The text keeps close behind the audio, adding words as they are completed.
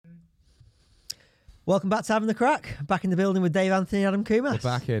Welcome back to Havin The Craic. Back in the building with Dave Anthony and Adam Coumas.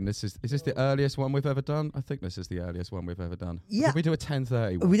 We're back in. Is this the earliest one we've ever done? I think this is the earliest one we've ever done. Yeah. Did we do a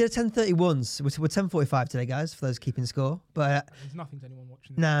 10:30 one? We did a 10:30 once. We're 10:45 today, guys, for those keeping score. But there's nothing to anyone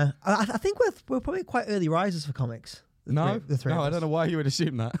watching this. Nah, I think we're probably quite early risers for comics. No, the three of us. I don't know why you would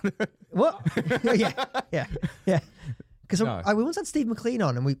assume that. What? yeah. Because we once had Steve McLean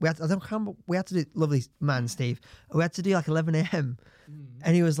on, and we had to do lovely man Steve. We had to do like 11 a.m.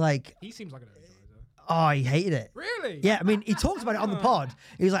 And he was like, he seems like an early riser. Oh, he hated it. Really? Yeah, I mean, he talked about it on the pod.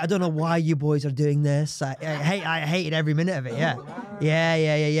 He was like, I don't know why you boys are doing this. I hated every minute of it. Yeah. Oh, wow.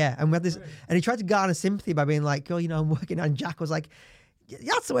 Yeah. And we had this, and he tried to garner sympathy by being like, I'm working. And Jack was like,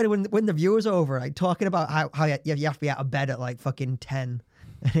 that's the way to win the viewers over. Like talking about how you have to be out of bed at like fucking 10.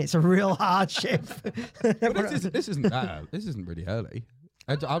 And it's a real hardship. This isn't really early.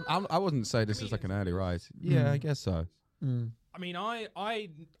 I wouldn't say this is like an early rise. Yeah, I guess so. I mean,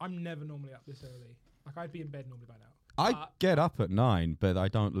 I'm never normally up this early. Like, I'd be in bed normally by now. I get up at 9, but I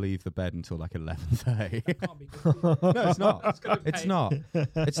don't leave the bed until like 11:30. That can't be good. No, it's not. It's not.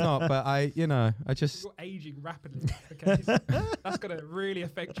 It's not. But I just. You're aging rapidly. Okay, that's gonna really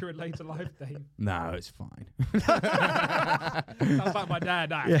affect your later life, Dave. No, it's fine. Sounds like my dad.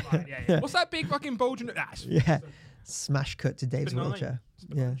 Nah, it's fine. Yeah. What's that big fucking bulging? Yeah. Smash cut to Dave's benign. wheelchair.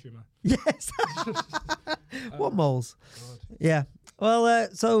 Benign tumor. Yes. What moles? God. Yeah. Well,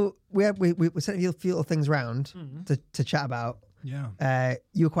 so we sent a few little things round to chat about. Yeah.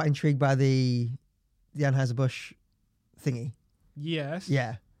 You were quite intrigued by the Anheuser-Busch thingy. Yes.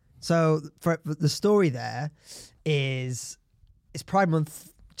 Yeah. So for the story there is it's Pride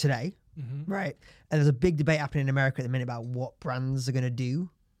Month today, right? And there's a big debate happening in America at the minute about what brands are going to do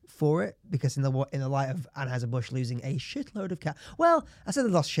for it, because in the light of Anheuser-Busch losing a shitload of cash. Well, I said they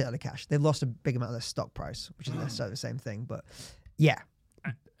lost a shitload of cash. They've lost a big amount of their stock price, which isn't necessarily the same thing, but yeah.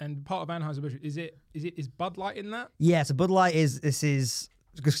 And part of Anheuser-Busch, is Bud Light in that? Yeah, so Bud Light is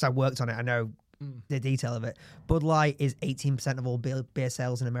because I worked on it, I know the detail of it. Bud Light is 18% of all beer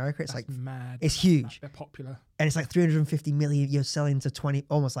sales in America. It's That's like mad. It's huge. They're popular. And it's like 350 million. You're selling to 20,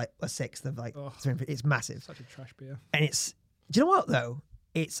 almost like a sixth of like. It's massive. Such a trash beer. And it's. Do you know what though?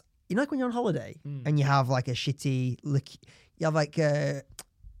 It's like when you're on holiday and you have like a shitty you have like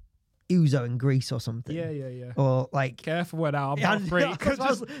ouzo in Greece or something. Yeah. Or like. Careful with that. I'm freak. That's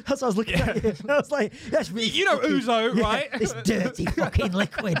what I was looking at. I was like, that's really. You know ouzo, right? This dirty fucking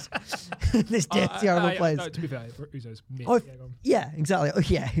liquid. This dirty horrible place. No, to be fair, ouzo's mint. Yeah, exactly. Oh,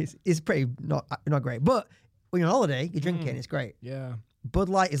 yeah, it's pretty not great. But when you're on holiday, you're drinking, it's great. Yeah. Bud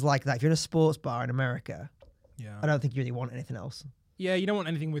Light is like that. If you're in a sports bar in America, Yeah. I don't think you really want anything else. Yeah, you don't want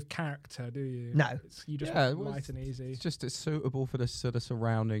anything with character, do you? No. You just want light and easy. It's suitable for the sort of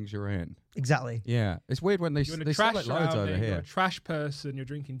surroundings you're in. Exactly. Yeah, it's weird when they sell like loads over You're here. a trash person. You're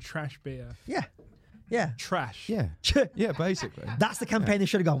drinking trash beer. Yeah. Yeah. Trash. Yeah, yeah, basically. That's the campaign they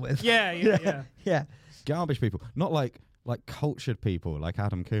should have gone with. Yeah. Yeah. Garbage people, not like cultured people like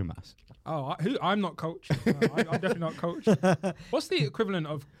Adam Coumas. Oh, I'm not cultured. No, I'm definitely not cultured. What's the equivalent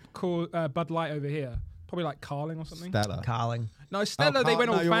of Bud Light over here? Probably like Carling or something. Stella. Carling. No, Stella. They went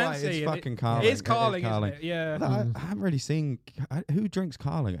all you're fancy. Right. It's fucking Carling. It is Carling, isn't it? Yeah. I haven't really seen who drinks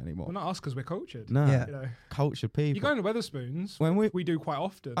Carling anymore. Well, not us because we're cultured. No, Yeah. You know. Cultured people. You go into Weatherspoons. When we do quite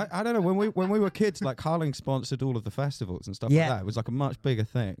often. I don't know when we were kids, like Carling sponsored all of the festivals and stuff like that. It was like a much bigger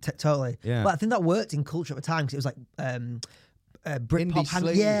thing. Totally. Yeah. But I think that worked in culture at the time because it was like Britpop.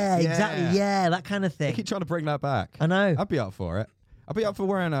 Indie Yeah, sleaze. exactly. Yeah, that kind of They thing. keep trying to bring that back. I know. I'd be up for it. I'd be up for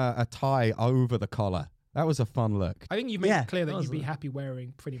wearing a tie over the collar. That was a fun look. I think you've made it clear that you'd be happy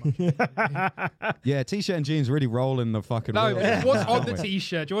wearing pretty much. Yeah, t-shirt and jeans really rolling the fucking. No, wheels. what's on the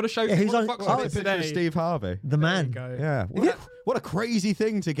t-shirt? Do you want to show who's what on- the fuck's oh, on it's it Picture of today? Steve Harvey. The man. There you Yeah. What a crazy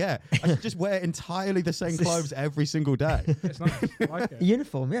thing to get. I should just wear entirely the same clothes every single day. It's nice. I like A it.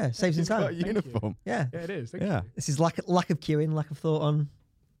 uniform, yeah, saves in Got a time. uniform. Yeah. Yeah, it is. Thank you. Yeah. This is lack of queuing, lack of thought on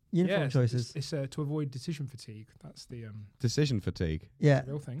uniform choices. It's to avoid decision fatigue. That's the Decision fatigue. Yeah.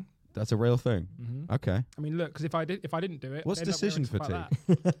 real thing. That's a real thing. Mm-hmm. Okay. I mean, look, because if I didn't do it, What's I'd end up decision wearing stuff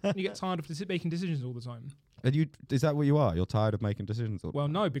like that. You get tired of making decisions all the time. And is that what you are? You're tired of making decisions? Well,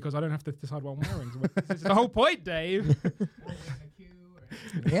 no, because I don't have to decide what I'm wearing. This is the whole point, Dave.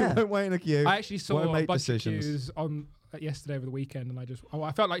 Yeah. Don't wait in a queue. I actually saw Won't a make bunch decisions. of queues on yesterday over the weekend, and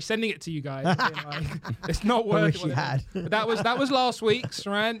I felt like sending it to you guys. And being like, it's not worth wish it. you whatever. had. But that was last week's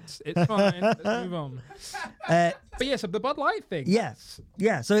rant. It's fine. Let's move on. But yeah, so the Bud Light thing. Yeah.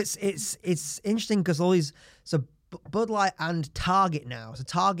 So it's interesting because all these Bud Light and Target now. So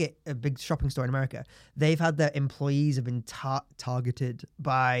Target, a big shopping store in America, they've had their employees have been targeted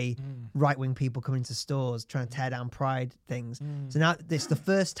by right-wing people coming into stores trying to tear down Pride things. So now it's the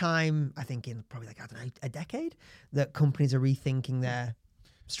first time, I think, in probably like, I don't know, a decade, that companies are rethinking their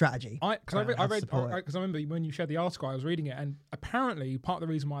strategy. Because I remember when you shared the article, I was reading it, and apparently part of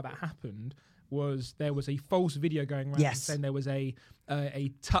the reason why that happened was there was a false video going around saying there was a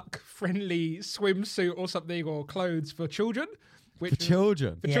tuck-friendly swimsuit or something, or clothes for children. For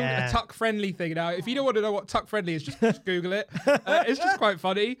children? A tuck-friendly thing. Now, if you don't want to know what tuck-friendly is, just Google it. It's just quite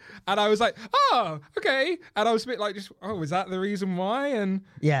funny. And I was like, oh, okay. And I was a bit like, is that the reason why? And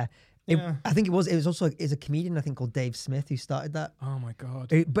I think it was also a comedian, I think, called Dave Smith, who started that. Oh my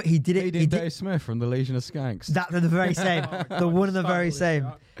God. But he did it. He did Dave Smith from the Legion of Skanks. They're the very same. The one and the very same.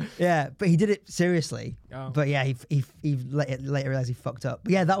 Yeah, but he did it seriously. Oh. But yeah, he later realized he fucked up.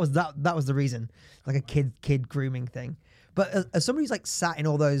 But yeah, that was the reason. Like a kid grooming thing. But as somebody who's like sat in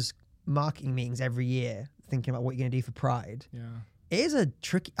all those marketing meetings every year thinking about what you're going to do for Pride, it is a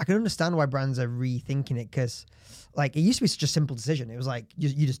tricky. I can understand why brands are rethinking it, because like it used to be such a simple decision. It was like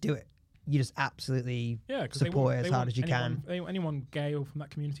you just do it. You just absolutely support it as hard as you can. Anyone gay or from that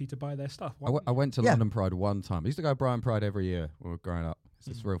community to buy their stuff. I went to London Pride one time. I used to go to Brighton Pride every year when we were growing up.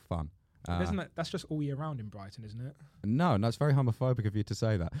 It's real fun. Isn't that's just all year round in Brighton, isn't it? No, it's very homophobic of you to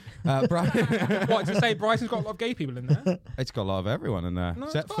say that. What, to say Brighton's got a lot of gay people in there? It's got a lot of everyone in there,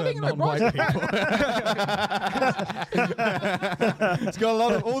 except for non-white people. It's got a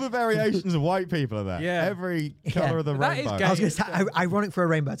lot of all the variations of white people in there. Yeah. Every colour of the rainbow. I was going to say, ironic for a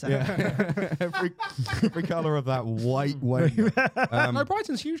rainbow. Yeah. every colour of that white wave. No,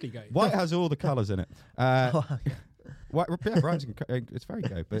 Brighton's hugely gay. White has all the colours in it. Brighton's it's very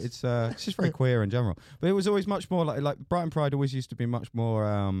gay, but it's just very queer in general. But it was always much more like Brighton Pride always used to be much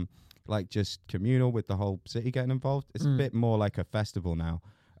more like just communal with the whole city getting involved. It's a bit more like a festival now.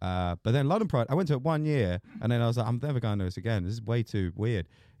 But then London Pride, I went to it 1 year, and then I was like, I'm never going to this again. This is way too weird.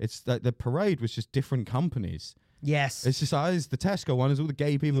 It's like the parade was just different companies. Yes. It's just there's the Tesco one, there's all the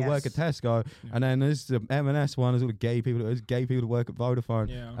gay people who work at Tesco, and then there's the M&S one, there's all the gay people who work at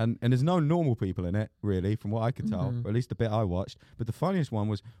Vodafone, and there's no normal people in it, really, from what I could tell, or at least the bit I watched. But the funniest one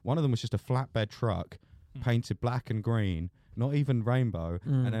was, one of them was just a flatbed truck, painted black and green, not even rainbow,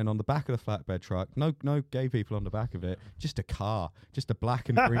 and then on the back of the flatbed truck, no gay people on the back of it, just a car, just a black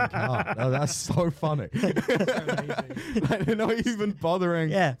and green car. Oh, that's so funny. Like, they're not even bothering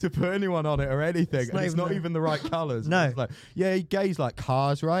to put anyone on it or anything. It's not even the right colours. No. It's like, gays like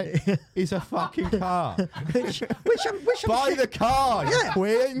cars, right? It's a fucking car. which buy the car, you Yeah.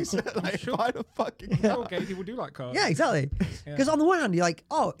 queens. Like, buy the fucking car. Sure, gay people do like cars. Yeah, exactly. Because on the one hand, you're like,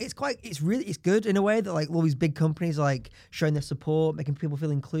 oh, it's good in a way that like all these big companies are like showing their support, making people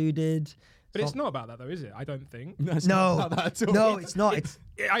feel included. But it's not about that though, is it? I don't think. No, it's not it's not.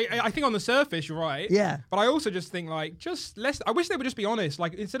 I think on the surface you're right. Yeah. But I also just think like I wish they would just be honest.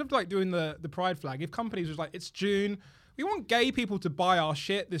 Like instead of like doing the pride flag, if companies was like, it's June, we want gay people to buy our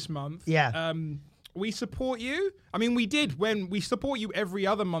shit this month. Yeah. We support you. I mean, we did when we support you every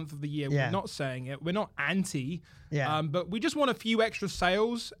other month of the year. Yeah. We're not saying it. We're not anti. Yeah. But we just want a few extra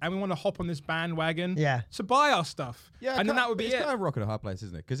sales, and we want to hop on this bandwagon. Yeah. To buy our stuff. Yeah. And then that would be it's kind of rock and a hard place,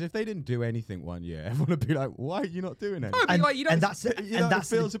 isn't it? Because if they didn't do anything 1 year, everyone would be like, "Why are you not doing it?" No, it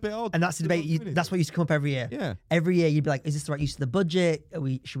feels a bit odd. And that's the debate. That's what used to come up every year. Yeah. Every year you'd be like, "Is this the right use of the budget?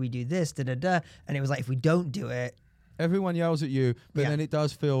 Should we do this?" Da da da. And it was like, if we don't do it. Everyone yells at you, but then it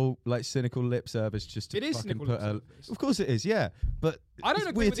does feel like cynical lip service just to fucking put Of course it is, yeah. But I don't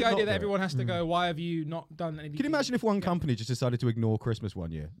agree with the idea that everyone has to go, why have you not done anything? Can you imagine if one company just decided to ignore Christmas 1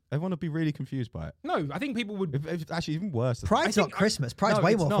 year? Everyone would be really confused by it. No, I think people would... If actually, even worse. Pride's not Christmas. Pride's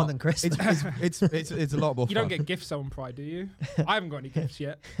way more fun than Christmas. It's a lot more fun. You don't get gifts on Pride, do you? I haven't got any gifts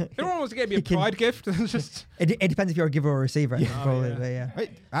yet. If anyone wants to get me a Pride gift, just... It depends if you're a giver or a receiver. Probably, yeah.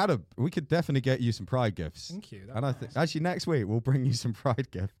 Hey, Adam, we could definitely get you some Pride gifts. Thank you. And I think actually next week we'll bring you some Pride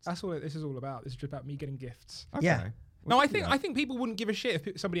gifts. That's what this is all about. This is just about me getting gifts. Okay. Yeah. No, I think people wouldn't give a shit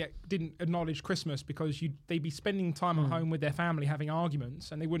if somebody didn't acknowledge Christmas, because they'd be spending time at home with their family having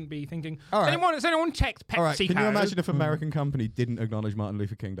arguments, and they wouldn't be thinking, has anyone checked PepsiCo? All right. Can you imagine if an American company didn't acknowledge Martin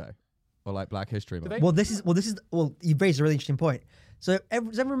Luther King Day or like Black History Month? Well, you raised a really interesting point. So,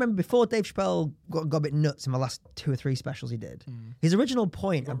 does everyone remember before Dave Chappelle got a bit nuts in the last 2 or 3 specials he did? His original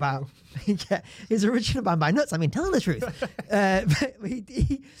point about his original by nuts, I mean telling the truth.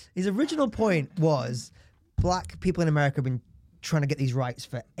 His original point was black people in America have been trying to get these rights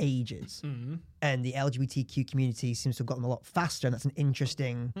for ages, and the LGBTQ community seems to have gotten a lot faster, and that's an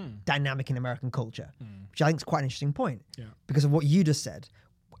interesting dynamic in American culture, which I think is quite an interesting point because of what you just said.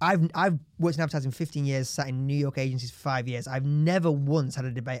 I've worked in advertising 15 years, sat in New York agencies for 5 years. I've never once had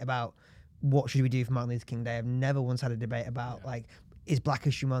a debate about what should we do for Martin Luther King Day. I've never once had a debate about like, is Black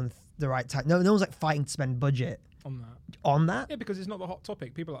History Month the right time? No one's like fighting to spend budget on that. Yeah, because it's not the hot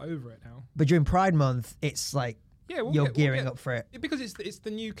topic. People are over it now. But during Pride Month, it's like you're gearing up for it. Because it's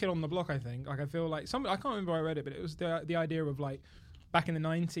the new kid on the block. I think. Like I feel like I can't remember where I read it, but it was the idea of like back in the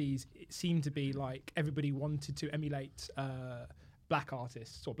 90s, it seemed to be like everybody wanted to emulate black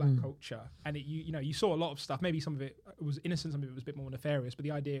artists or black culture, and you saw a lot of stuff. Maybe some of it was innocent, some of it was a bit more nefarious, but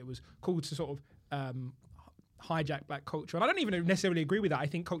the idea it was cool to sort of hijack black culture. And I don't even necessarily agree with that. I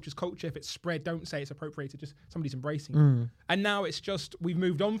think culture's culture. If it's spread, don't say it's appropriated, just somebody's embracing it. And now it's just we've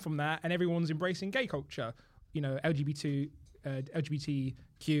moved on from that, and everyone's embracing gay culture.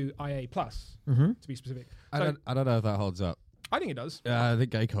 LGBTQIA plus to be specific. I don't know if that holds up. I think it does. I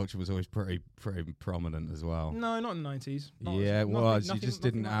think gay culture was always pretty prominent as well. No, not in the 90s. Yeah, it was. You just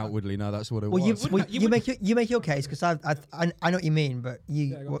didn't outwardly know that's what it was. You make your case because I know what you mean, but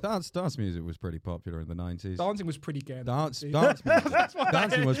dance music was pretty popular in the 90s. Dancing was pretty gay. Dancing was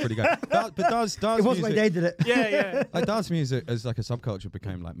pretty gay. But dance it wasn't music, my day, did it? Yeah. Like dance music as like a subculture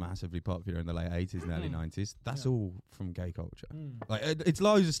became like massively popular in the late 80s and early 90s. That's all from gay culture. Like it's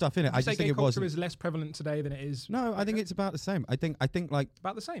loads of stuff in it. I just think it was. Gay culture is less prevalent today than it is. No, I think it's about the same. I think like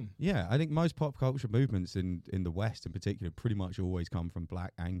about the same. Yeah, I think most pop culture movements in the West in particular pretty much always come from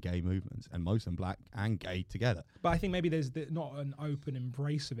black and gay movements, and most of them black and gay together. But I think maybe there's not an open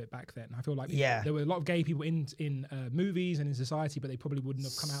embrace of it back then. I feel like there were a lot of gay people in movies and in society, but they probably wouldn't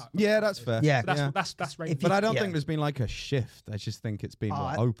have come out. Yeah, that's fair. Yeah, so that's but I don't think there's been like a shift. I just think it's been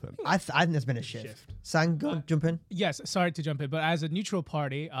more open. I think there's been a shift. Sang, go jump in. Yes, sorry to jump in, but as a neutral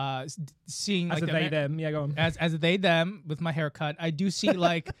party, seeing as like a they them, go on. As a they them with my haircut, I do see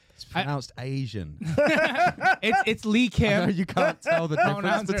like it's pronounced Asian. it's Lee Kim. I know you can't tell the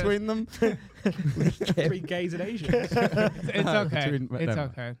difference between them. Between gays and Asians. It's okay. It's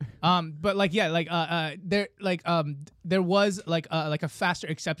okay. But like there was like a faster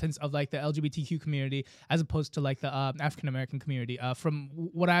acceptance of like the LGBTQ community as opposed to like the African American community from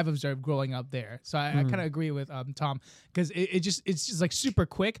what I've observed growing up there. So I kind of agree with Tom because it's just like super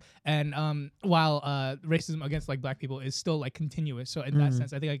quick, and while racism against like black people is still like continuous. So in that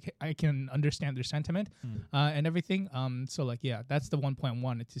sense, I think I can understand their sentiment and everything. So like that's the one point I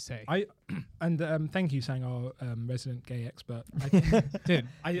wanted to say. Thank you, Sang, our resident gay expert.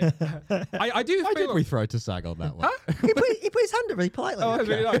 I do. Why did we throw to Sang on that one? Huh? he put his hand up really politely. Oh, that's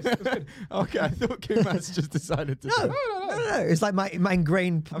really nice. That's good. Okay, I thought Coumas just decided to. No. It's like my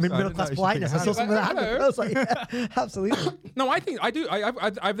ingrained middle class politeness. I saw some of that. I was like, absolutely. No, I think I do. I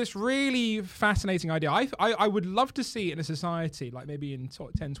have this really fascinating idea. I would love to see in a society, like maybe in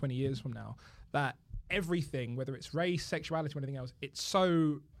 10, 20 years from now, that everything, whether it's race, sexuality, or anything else, it's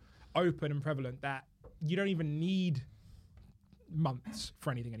so open and prevalent that you don't even need months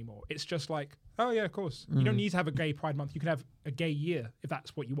for anything anymore. It's just like, oh yeah, of course. You don't need to have a gay pride month. You can have a gay year if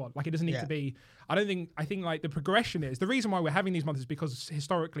that's what you want. Like it doesn't need to be. I think like the progression is the reason why we're having these months is because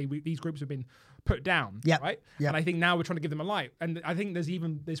historically these groups have been put down, right? Yep. And I think now we're trying to give them a light. And I think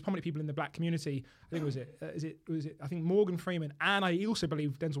there's prominent people in the black community. I think I think Morgan Freeman, and I also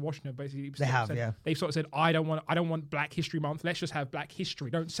believe Denzel Washington basically they've sort of said I don't want Black History Month. Let's just have Black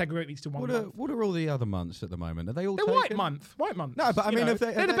History. Don't segregate these to one month. What are all the other months at the moment? Are they all? They're White Month. No, but I mean, have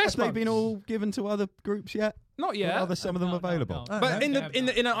they been all given to other groups yet? Not yet. Are there some of them available? No. But in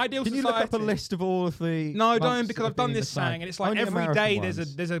an ideal society, can you look up a list of all of the? No, don't, because I've done this Sang, and it's like every day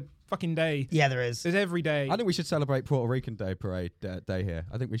there's a fucking day. Yeah, there is. There's every day. I think we should celebrate Puerto Rican Day Parade day here.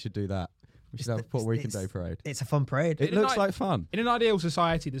 I think we should do that. We should have a Puerto Rican Day Parade. It's a fun parade. It looks like fun. In an ideal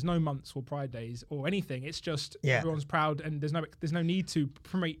society, there's no months or Pride Days or anything. It's just everyone's proud, and there's no need to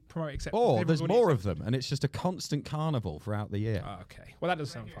promote acceptance. Or there's more of them, and it's just a constant carnival throughout the year. Oh, okay, well that does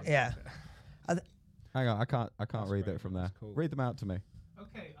sound fun. Yeah. Hang on, I can't read that from there. Cool. Read them out to me.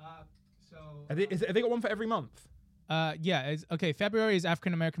 Okay, so have they got one for every month? February is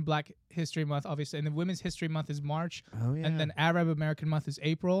African American Black History Month, obviously, and then Women's History Month is March. Oh yeah. And then Arab American Month is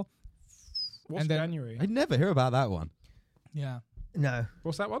April. What's January? I never hear about that one. Yeah. No.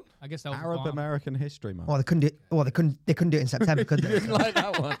 What's that one? I guess that was Arab American History Month. Well, they couldn't do it in September, could they? You didn't like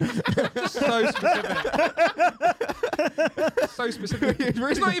that one. So specific. So specific.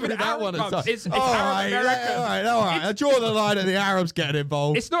 It's not even that one. It's all Arab American. All right. I draw the line at the Arabs getting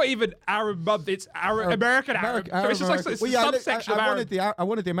involved. It's not even Arab month. It's American Arab. So it's just like it's a subsection of Arab. I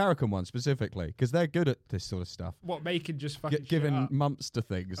wanted the American one specifically because they're good at this sort of stuff. What, making just fucking giving months to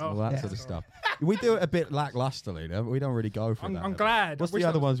things and all that sort of stuff. We do it a bit lacklusterly. We don't really go for that. glad. What's the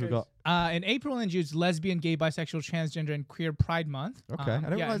other ones we got? In April and June, it's lesbian, gay, bisexual, transgender, and queer Pride Month. Okay, I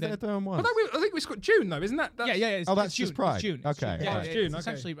didn't realize they had their own ones. But I think we got June though, isn't that? Yeah. That's June. just Pride. It's June. Okay. Yeah, it's June. It's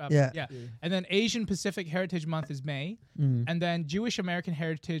essentially, Yeah. And then Asian Pacific Heritage Month is May, and then Jewish American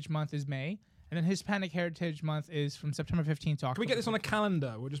Heritage Month is May, and then Hispanic Heritage Month is from September 15th to October. Can we get this on a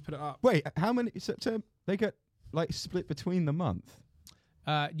calendar? We'll just put it up. Wait, how many? So they get like split between the month.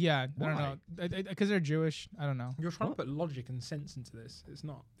 Yeah, I don't know, because they're Jewish. I don't know. You're trying to put logic and sense into this. It's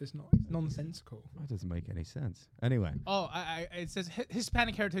not. It's nonsensical. That doesn't make any sense. Anyway. Oh, it says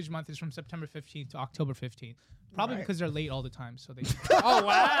Hispanic Heritage Month is from September 15th to October 15th. Probably because they're late all the time, so they. Oh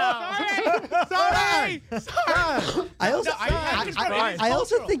wow! Sorry. I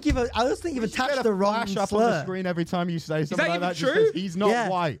also think you've attached the wrong flash up slur. on the screen every time you say something that like that. even Just true? says, he's not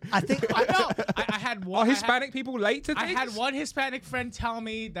white. I think I know. I had one. Are Hispanic people late to things? I had one Hispanic friend tell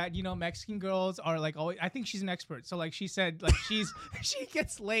me that Mexican girls are like always. I think she's an expert. So like she said like she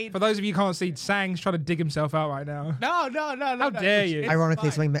gets laid. For those of you who can't see, Sang's trying to dig himself out right now. No. How dare you?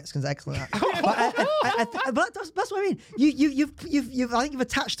 ironically, something Mexicans are excellent at. But that's what I mean. You've I think you've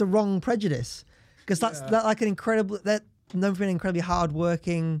attached the wrong prejudice, because that's like an incredible known for being incredibly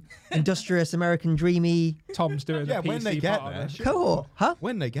hardworking, industrious, American dreamy Tom's doing the PC when they get part there. of it. cohort, huh?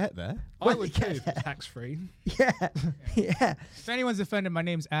 When they get there. I would too, tax free. Yeah. If anyone's offended, my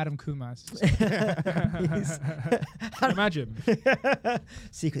name's Adam Coumas. Imagine.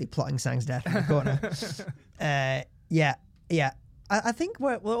 Secretly plotting Sang's death in the corner. I think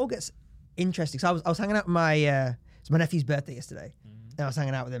where it all gets interesting. So I was hanging out with it's my nephew's birthday yesterday, and I was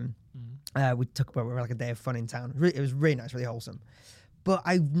hanging out with him. We were like a day of fun in town. It was really nice, really wholesome. But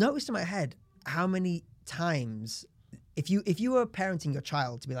I noticed in my head how many times, if you were parenting your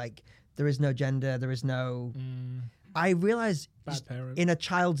child to be like, there is no gender, there is no. I realized in a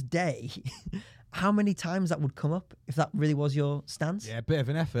child's day how many times that would come up if that really was your stance. Yeah, a bit of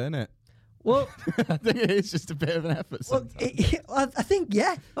an effort, isn't it? Well, I think it is just a bit of an effort. I think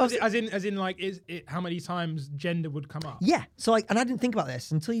yeah. As in, like, is it how many times gender would come up? Yeah. So like, and I didn't think about this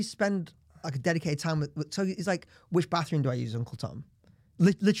until you spend like a dedicated time with. So it's like, which bathroom do I use, Uncle Tom?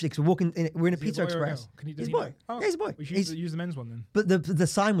 Literally, because we're in a Pizza Express. He's a boy. Oh, yeah, he's a boy. We should use the men's one then. But the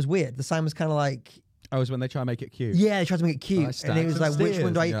sign was weird. The sign was kind of like. Oh, it was when they try and make it cute. Yeah, they tried to make it cute, and he was like, "Which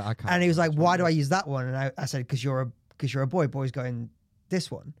one do I?" Yeah, and he was like, "Why do I use that one?" And I said, "Because you're a boy. Boys going this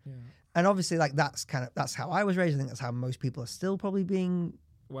one." Yeah. And obviously, like that's how I was raised. I think that's how most people are still probably being.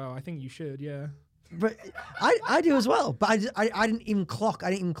 Well, I think you should, yeah. But I do as well. But I didn't even clock.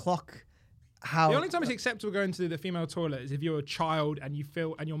 How the only time it's acceptable going to the female toilet is if you're a child and you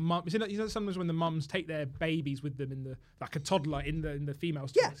feel and your mum. You know sometimes when the mums take their babies with them in the like a toddler in the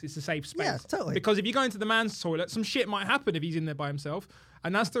female's toilet, it's a safe space. Yeah, totally. Because if you go into the man's toilet, some shit might happen if he's in there by himself,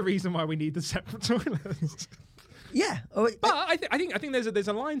 and that's the reason why we need the separate toilets. Yeah, but I think there's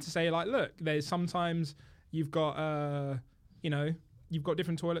a line to say like, look, there's sometimes you've got you've got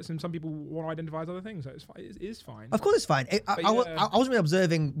different toilets, and some people want to identify as other things. So it's fine. It is fine. Of course, it's fine. I wasn't really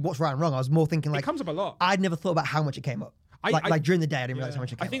observing what's right and wrong. I was more thinking like it comes up a lot. I'd never thought about how much it came up. Like during the day, I didn't realize how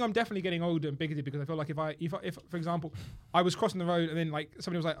much it came up. I think I'm definitely getting older and bigoted because I feel like if for example, I was crossing the road and then like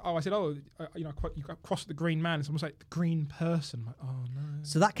somebody was like, oh, I said, oh, you crossed the green man, and someone was like, the green person. I'm like, oh no.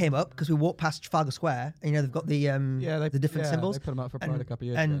 So that came up because we walked past Trafalgar Square, and they've got the different symbols. They put them up for Pride a couple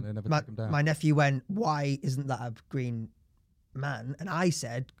of years ago, and they never took them down. My nephew went, why isn't that a green man? And I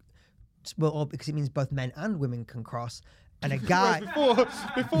said, well, because it means both men and women can cross. And a guy before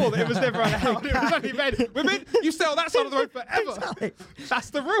it was never allowed. It was only men. Women, you stay on that side of the road forever. Exactly.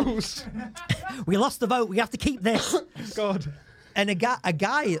 That's the rules. We lost the vote. We have to keep this. God. And a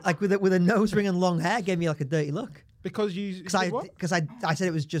guy like with a nose ring and long hair gave me like a dirty look because I said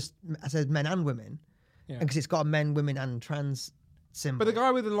it was just I said men and women, and because it's got a men, women, and trans symbol. But the guy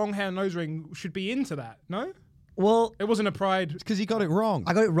with the long hair and nose ring should be into that, no? Well, it wasn't a pride. It's because he got it wrong.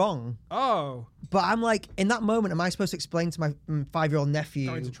 I got it wrong. Oh. But I'm like, in that moment, am I supposed to explain to my 5-year-old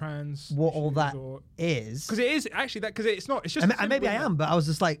nephew what all that is? Because it is actually that. Because it's not. It's just. And maybe I am, but I was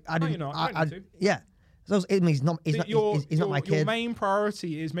just like, I didn't. No, you're not. Yeah. So it means he's not my kid. Your main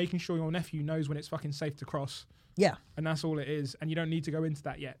priority is making sure your nephew knows when it's fucking safe to cross. Yeah. And that's all it is, and you don't need to go into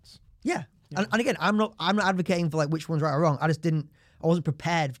that yet. Yeah. And again, I'm not advocating for like which one's right or wrong. I wasn't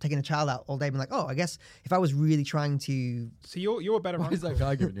prepared for taking a child out all day, being like, oh, I guess if I was really trying to. So you're a better. Why is that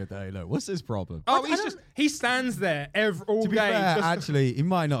guy giving you a day look? What's his problem? Oh, he stands there all day. To be fair, actually, he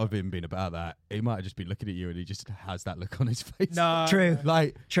might not have even been about that. He might have just been looking at you, and he just has that look on his face. No, true.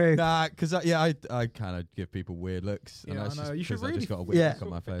 True. Nah, because I kind of give people weird looks. Yeah, and I know. You should really. I just got a weird look on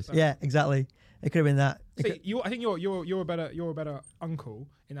my face. Yeah, exactly. It could have been that. See, I think you're a better uncle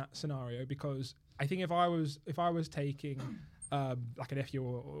in that scenario, because I think if I was taking like a nephew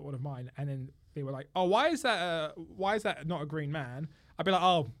or one of mine, and then they were like, "Oh, why is that not a green man?" I'd be like,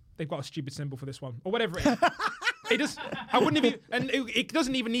 "Oh, they've got a stupid symbol for this one," or whatever it is. I wouldn't even, and it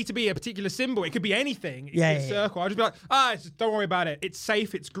doesn't even need to be a particular symbol. It could be anything. It could be a circle. I'd just be like, don't worry about it. It's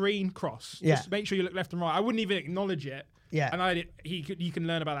safe. It's green. Cross. Just make sure you look left and right. I wouldn't even acknowledge it. Yeah. And you can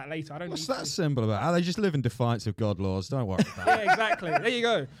learn about that later. I don't. What's that symbol about? How they just live in defiance of God laws. Don't worry about it. Yeah, exactly. There you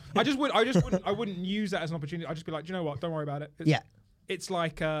go. I wouldn't use that as an opportunity. I'd just be like, do you know what? Don't worry about it. It's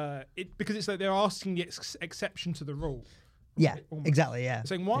like because it's like they're asking the exception to the rule. Yeah. Exactly. Yeah.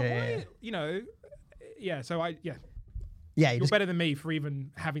 Saying why you know. Yeah, so you're better than me for even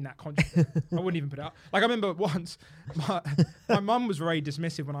having that consciousness. I wouldn't even put it up. Like I remember once, my mum was very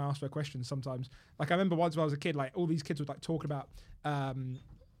dismissive when I asked her questions sometimes. Like I remember once when I was a kid, like all these kids would like talking about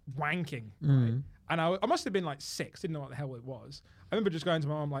wanking, right? And I must have been like 6, didn't know what the hell it was. I remember just going to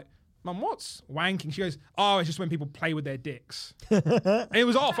my mum like, "Mum, what's wanking?" She goes, "Oh, it's just when people play with their dicks." And it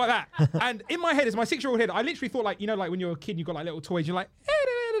was off like that. And in my head, as my 6-year-old head, I literally thought like, you know, like when you're a kid, you've got like little toys, you're like,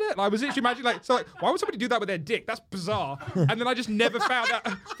 and I was literally imagining like, so like, why would somebody do that with their dick? That's bizarre. And then I just never found out.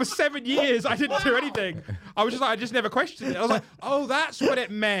 For 7 years, I didn't do anything. I was just like, I just never questioned it. I was like, oh, that's what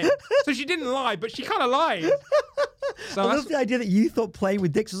it meant. So she didn't lie, but she kind of lied. So I love the idea that you thought playing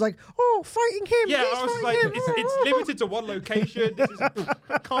with dicks was like, oh, fighting him. Yeah, I was like, it's limited to one location.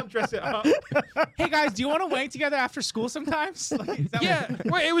 Can't dress it up. Hey guys, do you want to wank together after school sometimes? Like,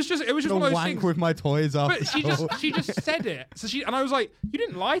 well, it was just one of those wank things. With my toys off. But she just said it. So and I was like, you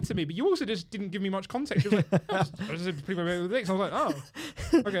didn't lie to me, but you also just didn't give me much context. She was like, I just people with dicks. I was like,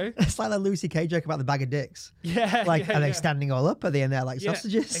 oh, okay. It's like that Lucy Kay joke about the bag of dicks. Yeah. Like, are they standing all up? Are they in there like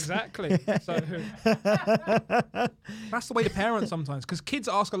sausages? Exactly. So that's the way to parent sometimes, because kids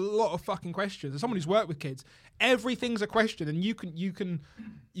ask a lot of fucking questions. As someone who's worked with kids, everything's a question, and you got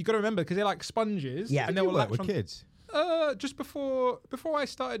to remember, because they're like sponges. Yeah. And they will work with kids. Just before I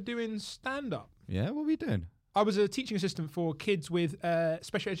started doing stand up. Yeah, what were you doing? I was a teaching assistant for kids with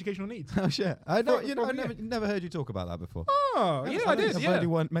special educational needs. Oh shit! I never heard you talk about that before. Oh, I did. I've heard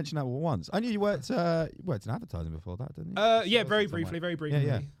you mention that once. I knew you worked in advertising before that, didn't you? Yeah, very briefly.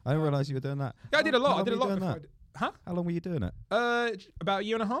 Yeah. I didn't realise you were doing that. Yeah, I did a lot. Huh? How long were you doing it? About a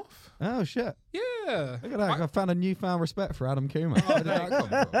year and a half. Oh shit! Yeah. Look at that! I found a newfound respect for Adam Coumas. Where did that come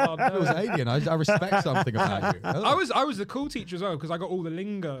from? No. It was alien. I respect something about you. I was the cool teacher as well, because I got all the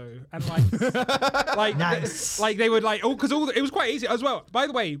lingo and like nice. Like they would like it was quite easy as well. By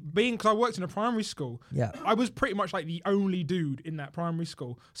the way, because I worked in a primary school, I was pretty much like the only dude in that primary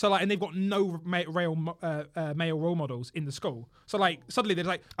school. So like, and they've got no male role models in the school. So like suddenly they're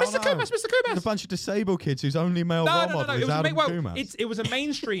like, Mr. Coumas, Mr. Coumas. And a bunch of disabled kids whose only male role model is Adam Coumas. It was a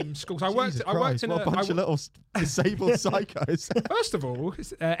mainstron school. So I worked in a bunch of little disabled psychos. First of all,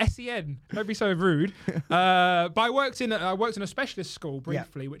 SEN. Don't be so rude. But I worked in a specialist school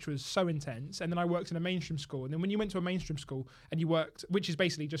briefly, which was so intense, and then I worked in a mainstream school. And then when you went to a mainstream school and you worked, which is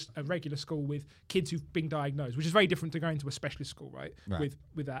basically just a regular school with kids who've been diagnosed, which is very different to going to a specialist school, right?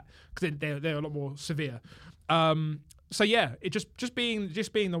 With that, because they're a lot more severe. So yeah, it just being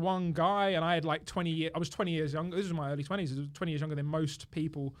the one guy, and I had like 20 years. I was 20 years younger. This was my early 20s. I was 20 years younger than most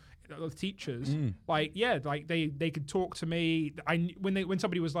people, teachers. Like they could talk to me. When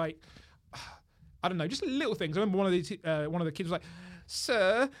somebody was like, I don't know, just little things. I remember one of the kids was like,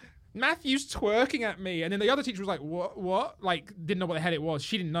 "Sir, Matthew's twerking at me," and then the other teacher was like, "What?" Like didn't know what the hell it was.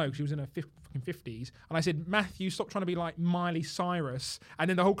 She didn't know, because she was in her 50s, and I said, "Matthew, stop trying to be like Miley Cyrus." And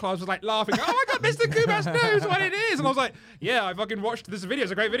then the whole class was like laughing. "Oh my god, Mr. Coumas knows what it is!" And I was like, "Yeah, I fucking watched this video.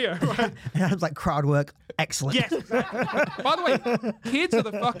 It's a great video." And I was like, crowd work, excellent. Yes, exactly. By the way, kids are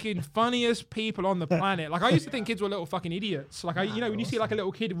the fucking funniest people on the planet. Like I used to think kids were little fucking idiots. Like when you see like a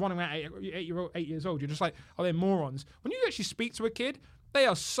little kid running around 8 years old, you're just like, "Oh, they're morons." When you actually speak to a kid, they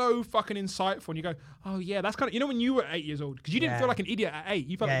are so fucking insightful, and you go, "Oh yeah, that's kind of," when you were 8 years old, because you didn't feel like an idiot at 8.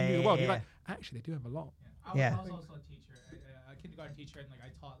 You felt like you knew the world. You're like, actually, they do have a lot. I was also a teacher, a kindergarten teacher, and like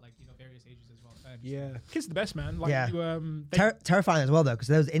I taught like various ages as well. Kids are the best, man. Like terrifying as well though, because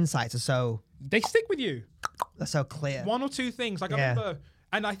those insights are they stick with you. They're so clear. One or two things, like I remember.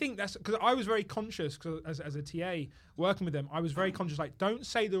 And I think that's because I was very conscious, because as a TA working with them, I was very conscious, like, don't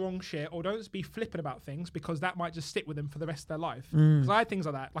say the wrong shit or don't be flippant about things, because that might just stick with them for the rest of their life. Because I had things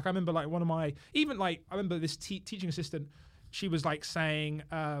like that. Like I remember like one of my, I remember this teaching assistant, she was like saying,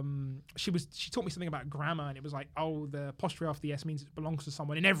 she taught me something about grammar, and it was like, oh, the apostrophe after the S means it belongs to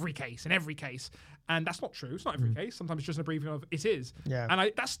someone in every case. And that's not true. It's not every case. Sometimes it's just an abbreviation of it is. Yeah. And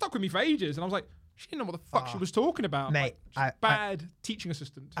that stuck with me for ages. And I was like, she didn't know what the fuck she was talking about. Mate, bad teaching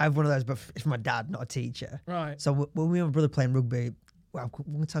assistant. I have one of those, but it's my dad, not a teacher. Right. So when we and my brother playing rugby, well,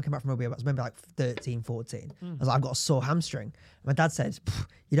 we're talking about from a wee, but I was maybe like 13, 14. I was like, I've got a sore hamstring. My dad said,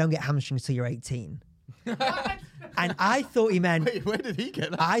 you don't get hamstrings till you're 18. And I thought he meant. Wait, where did he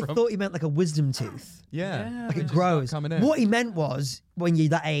get that I from? thought he meant like a wisdom tooth. Yeah. Like it grows. Coming in. What he meant was when you're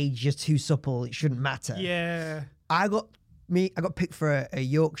that age, you're too supple, it shouldn't matter. Yeah. I got picked for a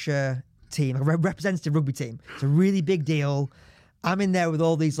Yorkshire team, like a representative rugby team. It's a really big deal. I'm in there with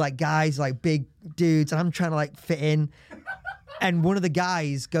all these like guys, like big dudes, and I'm trying to like fit in. And one of the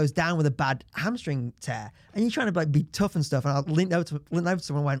guys goes down with a bad hamstring tear, and you're trying to like be tough and stuff. And I leaned over to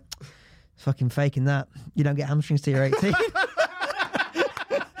someone and went, "Fucking faking that. You don't get hamstrings till you're 18."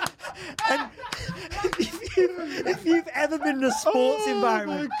 And if you've ever been in a sports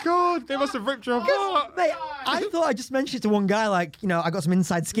environment, Oh my God, they must have ripped your apart. mate, I thought I just mentioned it to one guy, like, you know, I got some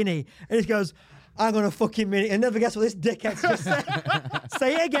inside skinny, and he goes, "I'm gonna fucking minute and never guess what this dickhead's just said."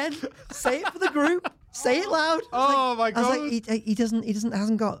 Say it again. Say it for the group. Say it loud. Oh my God. I was like, he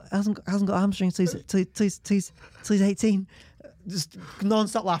hasn't got hamstrings till he's 18. Just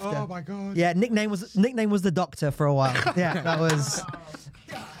non-stop laughter. Oh my God. Yeah, nickname was the doctor for a while. Yeah, that was.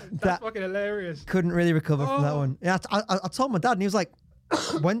 That's fucking hilarious. Couldn't really recover from that one. Yeah, I told my dad, and he was like,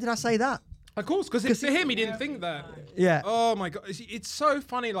 "When did I say that?" Of course, because to him, he didn't think that. Yeah. Oh my God, it's so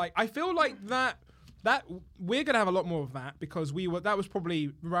funny. Like, I feel like that we're gonna have a lot more of that because that was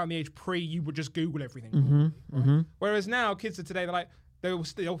probably around the age you would just Google everything. Whereas now, kids of today,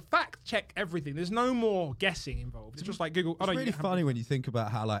 they'll fact check everything. There's no more guessing involved. It's just like Google. It's really funny when you think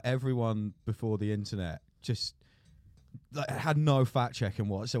about how like everyone before the internet just like had no fact checking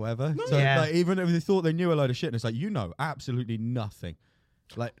whatsoever. No. So like, even if they thought they knew a load of shit, and it's like, you know absolutely nothing.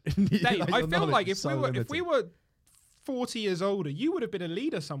 Like, Dave, like I feel like if limited. we were 40 years older, you would have been a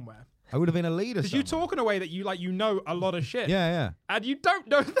leader somewhere. I would have been a leader. Because you talk in a way that you know a lot of shit. Yeah. And you don't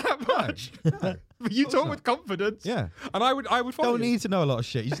know that much. No, but you talk with confidence. Yeah. And I would follow Don't you. need to know a lot of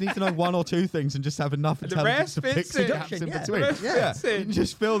shit. You just need to know one or two things and just have enough The intelligence rest to fix fits the in. gaps in Yeah. between. The rest fits in. You can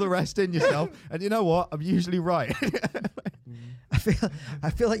just fill the rest in yourself. And you know what? I'm usually right. I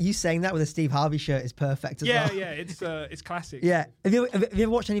feel like you saying that with a Steve Harvey shirt is perfect as well. Yeah, it's classic. Yeah. Have you ever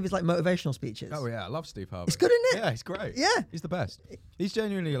watched any of his like motivational speeches? Oh yeah, I love Steve Harvey. It's good, isn't it? Yeah, he's great. Yeah. He's the best. He's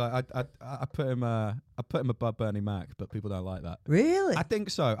genuinely like I put him above Bernie Mac, but people don't like that. Really? I think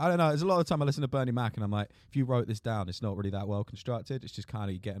so. I don't know. There's a lot of time I listen to Bernie Mac and I'm like, if you wrote this down, it's not really that well constructed. It's just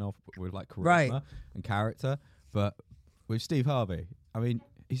kind of getting off with like charisma and character. But with Steve Harvey, I mean,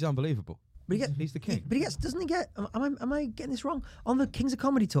 he's unbelievable. But he's the king. But doesn't he get? Am I getting this wrong? On the Kings of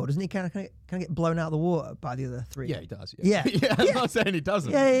Comedy tour, doesn't he kind of get blown out of the water by the other three? Yeah, he does. Yeah. I'm not saying he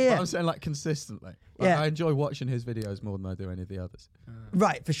doesn't. Yeah. But I'm saying like consistently. Like, Yeah. I enjoy watching his videos more than I do any of the others.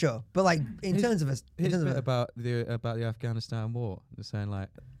 Right, for sure. But like in terms of his bit about the Afghanistan war, they're saying like,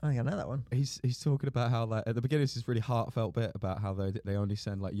 I think I know that one. He's talking about how like at the beginning it's this really heartfelt bit about how they only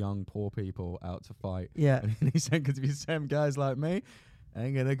send like young poor people out to fight. Yeah. And he's saying, because if you send guys like me,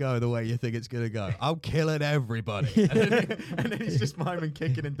 ain't gonna go the way you think it's gonna go. I'm killing everybody. and then he's just miming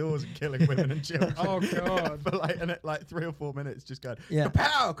kicking indoors and killing women and children. Oh God. For like 3 or 4 minutes, just going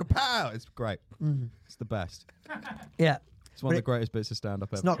kapow, kapow. It's great. It's the best. Yeah. It's one of the greatest bits of stand up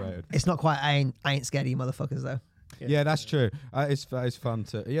ever created. It's not quite. I ain't scared of you motherfuckers though. Yeah, that's true. It's fun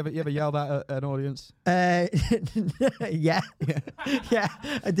to. You ever yell that at an audience? Yeah.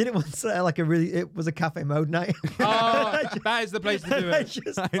 I did it once. It was a cafe mode night. Oh, that is the place to do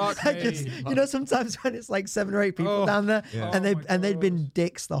it. You know, sometimes when it's like 7 or 8 people down there, and they'd been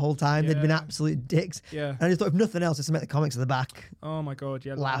dicks the whole time. They'd been absolute dicks. Yeah. And I just thought, if nothing else, just to make the comics at the back Oh my God.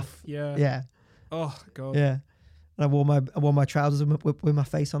 Yeah. laugh. Yeah. Yeah. Oh God. Yeah. And I wore my trousers with my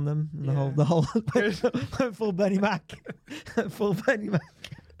face on them, and the whole went full Bernie Mac, full Bernie Mac.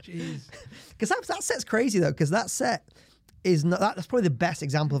 Jeez. Because that set's crazy though, because that set is not that's probably the best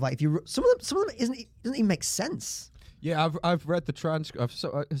example of like if you some of them doesn't even make sense. Yeah, I've read the transcript.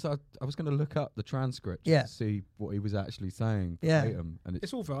 So I was going to look up the transcript to see what he was actually saying. Yeah. And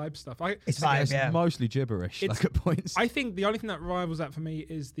It's all vibe stuff. It's mostly gibberish. Like at points. I think the only thing that rivals that for me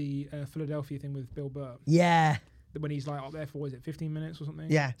is the Philadelphia thing with Bill Burr. Yeah. When he's like up there for, 15 minutes or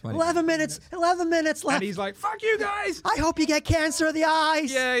something? Yeah. 11 minutes left. And he's like, fuck you guys. I hope you get cancer of the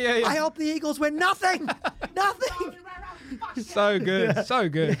eyes. Yeah. I hope the Eagles win nothing. Nothing. So good. Yeah. So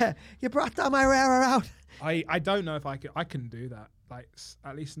good. Yeah. You brought down my rare out. I don't know if I couldn't do that. Like,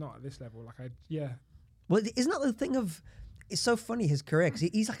 at least not at this level. Well, isn't that the thing of, it's so funny his career because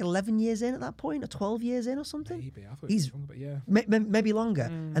he's like 11 years in at that point, or 12 years in, or something. Maybe I thought he's it was longer, but maybe longer.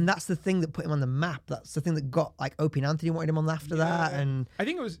 And that's the thing that put him on the map. That's the thing that got like Opie and Anthony wanted him on after that. And I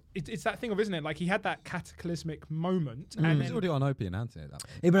think it's that thing of, isn't it? Like he had that cataclysmic moment, and He then was already on Opie and Anthony at that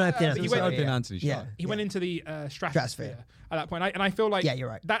point. he went he went- Opie and Anthony's show. he went into the stratosphere at that point. And I feel like you're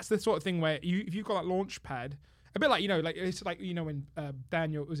right. That's the sort of thing where if you've got that launch pad. A bit like, like it's like, when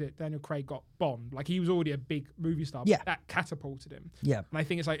Daniel Craig got Bond, like he was already a big movie star, but that catapulted him. Yeah. And I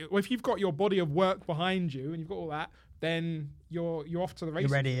think it's like, well, if you've got your body of work behind you and you've got all that, then you're off to the races.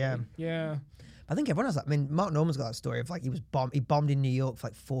 You're ready, yeah. Yeah. I think everyone has that. I mean, Mark Norman's got that story of like he bombed in New York for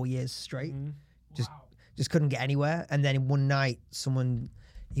like 4 years straight. Just couldn't get anywhere. And then one night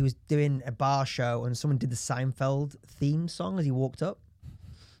he was doing a bar show and someone did the Seinfeld theme song as he walked up.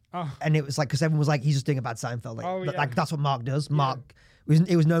 Oh. And it was like, because everyone was like, he's just doing a bad Seinfeld. Like that's what Mark does. Mark,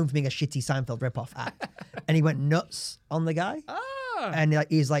 it was known for being a shitty Seinfeld ripoff act. And he went nuts on the guy. And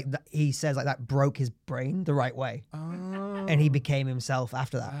he says like that broke his brain the right way. And he became himself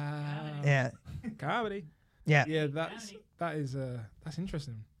after that. Yeah. Comedy. Yeah. Yeah, that's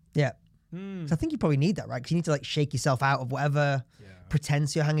interesting. Yeah. So I think you probably need that, right? Because you need to like shake yourself out of whatever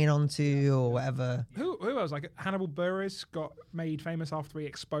pretense you're hanging on to or whatever. Who else? Like Hannibal Buress got made famous after he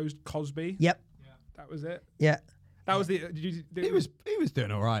exposed Cosby. Yep. That was it. Yeah. That was the. He was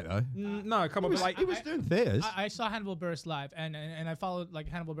doing all right though. No, come on, He was doing theaters. I saw Hannibal Buress live, and I followed like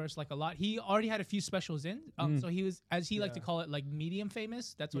Hannibal Buress like a lot. He already had a few specials in, so he was, as he liked to call it, like medium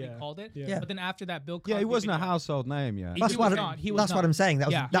famous. That's what he called it. Yeah. But then after that, Bill Cosby. Yeah, he wasn't a household name yet. That's what I'm saying.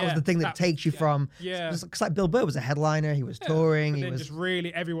 That was the thing that takes you from. Yeah. It's like Bill Burr was a headliner. He was touring. But then just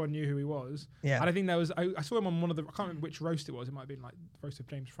really everyone knew who he was. Yeah. And I think there was. I saw him on one of the. I can't remember which roast it was. It might have been like the roast of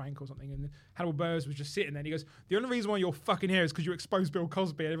James Frank or something. And Hannibal Buress was just sitting there. And he goes, "The only reason why you're fucking here is because you exposed Bill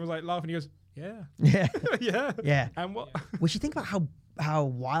Cosby." And everyone's like laughing. He goes, "Yeah, yeah." And what? We should think about how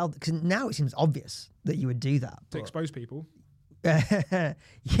wild. Because now it seems obvious that you would do that To expose people. Yeah,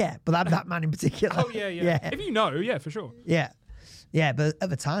 but that man in particular. Oh yeah. If you know, yeah, for sure. Yeah, but at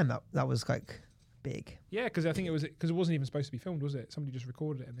the time that was like big. Yeah, because I think it wasn't even supposed to be filmed, was it? Somebody just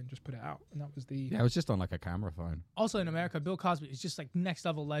recorded it and then just put it out, and that was the. Yeah, it was just on like a camera phone. Also in America, Bill Cosby is just like next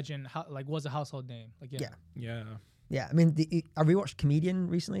level legend. Was a household name. Like Yeah, I mean, I rewatched Comedian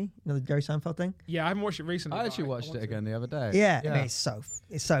recently. You know the Jerry Seinfeld thing. Yeah, I haven't watched it recently. I actually watched it again the other day. Yeah. I mean, it's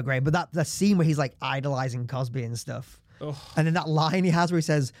so great. But that scene where he's like idolizing Cosby and stuff, and then that line he has where he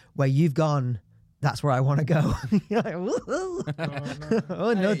says, "Where you've gone, that's where I want to go." You're like, woo-hoo.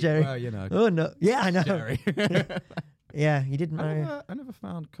 Oh no, Jerry. Well, you know. Oh no. Yeah, I know. Jerry. Yeah, you didn't know. I never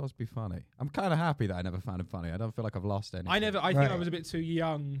found Cosby funny. I'm kind of happy that I never found him funny. I don't feel like I've lost anything. I think I was a bit too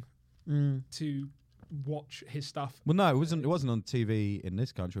young to watch his stuff. Well, no, it wasn't on TV in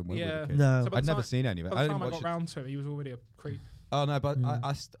this country when we were kids. No. So I'd never seen any of it. By the time I got round to it, he was already a creep. Oh no, but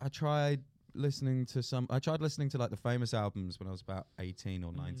I tried listening to like the famous albums when I was about 18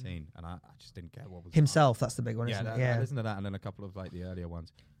 or 19, and I just didn't get what was Himself. That's the big one. Yeah, isn't I it? listened to that and then a couple of like the earlier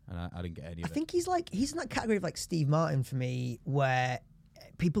ones, and I didn't get any of it. I think he's in that category of like Steve Martin for me, where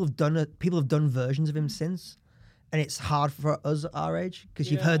people have done versions of him since. And it's hard for us at our age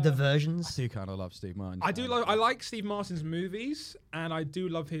because you've heard the versions. I do kind of love Steve Martin. I like Steve Martin's movies, and I do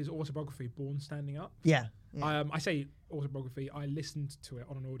love his autobiography, Born Standing Up. Yeah. I say autobiography. I listened to it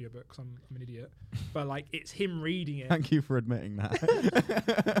on an audiobook because I'm an idiot. But like, it's him reading it. Thank you for admitting that.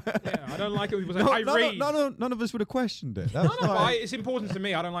 Yeah, I don't like it when people say, I read. None of us would have questioned it. No, but it's important to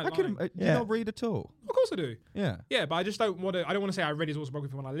me. I don't like lying. Do you not read at all? Of course I do. Yeah. Yeah, but I just don't want to. I don't want to say I read his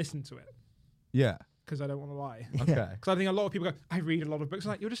autobiography when I listen to it. Yeah. Because I don't want to lie. Okay. Because I think a lot of people go, I read a lot of books.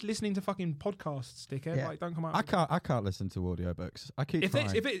 I'm like, you're just listening to fucking podcasts, dickhead. Yeah. Like, don't come out. I can't listen to audiobooks. I keep trying.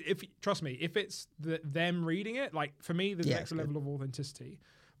 If trust me, if it's them reading it, like for me, there's an extra level of authenticity.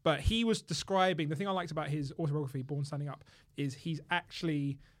 But he was describing, the thing I liked about his autobiography, Born Standing Up, is he's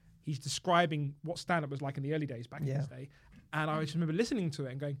describing what stand-up was like in the early days back in his day. And I just remember listening to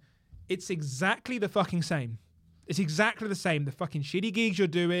it and going, it's exactly the fucking same. It's exactly the same. The fucking shitty gigs you're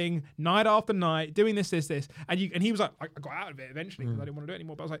doing, night after night, doing this. And he was like, I got out of it eventually because I didn't want to do it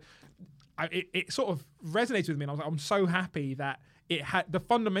anymore. But I was like, it sort of resonated with me. And I was like, I'm so happy that it had the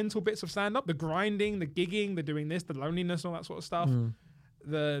fundamental bits of stand-up, the grinding, the gigging, the doing this, the loneliness, all that sort of stuff.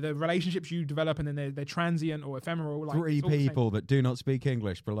 The relationships you develop, and then they're transient or ephemeral. Like, 3 people that do not speak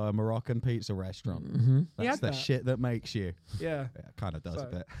English below a Moroccan pizza restaurant. That's the shit that makes you. Yeah. It kind of does a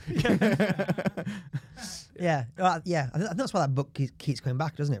bit. Yeah. I think that's why that book keeps coming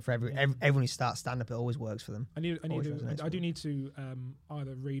back, doesn't it? For everyone who starts stand-up, it always works for them. I do need to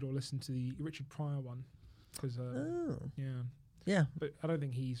either read or listen to the Richard Pryor one. Because, Yeah. But I don't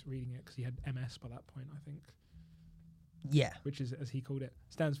think he's reading it because he had MS by that point, I think. Yeah. Which is, as he called it,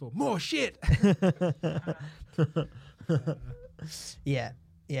 stands for more shit. Yeah.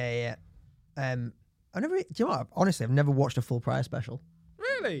 I never. Do you know what? Honestly, I've never watched a full Pryor special.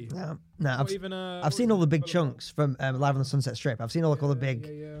 Really? No. I've seen all the big chunks from Live on the Sunset Strip. I've seen all the big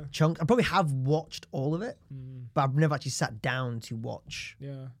chunks. I probably have watched all of it, but I've never actually sat down to watch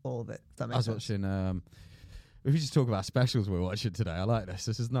all of it. If that makes sense. Watching. If we just talk about specials we're watching today, I like this.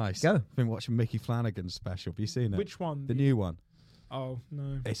 This is nice. Go. I've been watching Mickey Flanagan's special. Have you seen it? Which one? The new one. Oh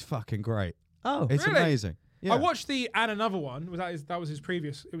no. It's fucking great. Oh, it's really? amazing. Yeah. I watched the And Another one. That was his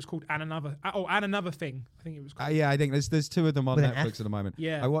previous? It was called And Another. And Another Thing. I think it was called. Yeah, I think there's two of them on Netflix at the moment.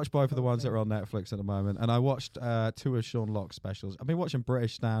 Yeah. I watched both of the ones that are on Netflix at the moment, and I watched two of Sean Locke's specials. I've been watching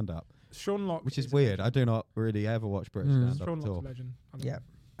British stand-up. Sean Locke, which is weird. I do not really ever watch British stand-up Sean at all. Locke's a legend. Yeah.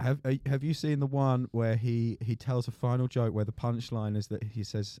 Have you seen the one where he tells a final joke where the punchline is that he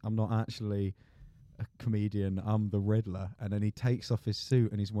says, "I'm not actually a comedian, I'm the Riddler," and then he takes off his suit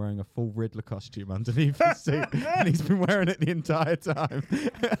and he's wearing a full Riddler costume underneath his suit, and he's been wearing it the entire time.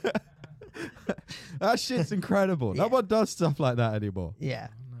 That shit's incredible. No one does stuff like that anymore. Yeah.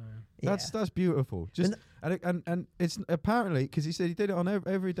 That's beautiful. Just and it's apparently because he said he did it on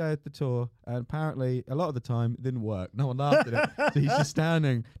every day of the tour, and apparently a lot of the time it didn't work. No one laughed at it, so he's just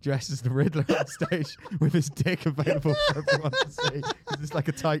standing dressed as the Riddler on stage with his dick available for everyone to see. It's like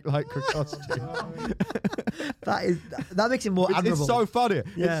a tight lycra costume. that makes it more admirable. It's so funny.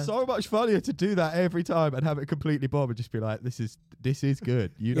 Yeah. It's so much funnier to do that every time and have it completely bomb and just be like, "This is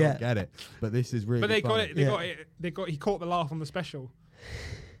good. You don't get it, but this is really." But they funny. He caught the laugh on the special.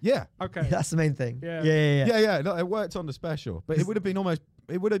 Yeah. Okay. That's the main thing. Yeah. No, it worked on the special, but it would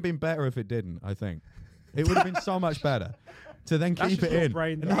have been better if it didn't. I think it would have been so much better to then keep it in.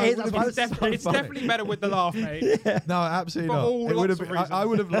 It's definitely better with the laugh, mate. No, absolutely not. It would have been, I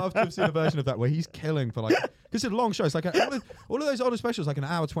would have loved to have seen a version of that where he's killing for because it's a long show. It's like all of those older specials, like an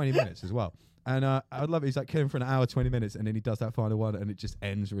hour 20 minutes as well. And I'd love it. He's like killing for an hour 20 minutes, and then he does that final one, and it just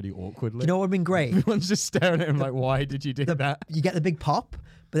ends really awkwardly. You know what would have been great? Everyone's just staring at him like, "Why did you do that?" You get the big pop,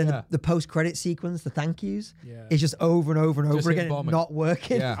 but then the post-credit sequence, the thank yous, Yeah. is just over and over and over again, not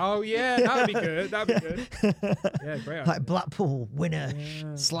working. Yeah. Oh yeah, that'd be good. That'd be good. Yeah, great. Idea. Like Blackpool, winner,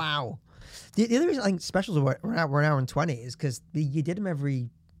 Slough. The other reason I think specials were an hour and 20 is because you did them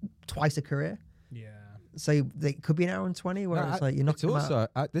twice a career. Yeah. So they could be an hour and 20 where it's like you're not also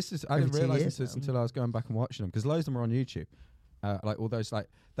I didn't realise this until I was going back and watching them because loads of them are on YouTube. Like all those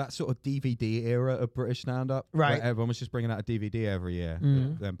that sort of DVD era of British stand-up, right? Where everyone was just bringing out a DVD every year,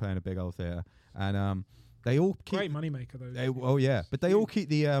 then playing a big old theatre, and they all keep great moneymaker though. But they all keep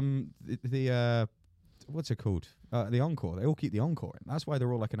the what's it called? The encore. They all keep the encore in. That's why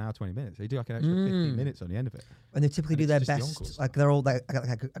they're all like an hour 20 minutes. They do like an extra 15 minutes on the end of it. And they typically do their best. Like they're all like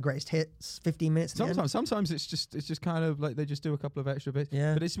a greatest hits, 15 minutes. Sometimes it's just kind of like they just do a couple of extra bits.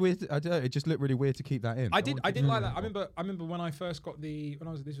 Yeah. But it's weird. I don't know. It just looked really weird to keep that in. I did like that. I remember when I first got this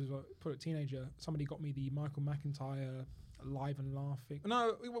was a teenager. Somebody got me the Michael McIntyre Live and Laughing.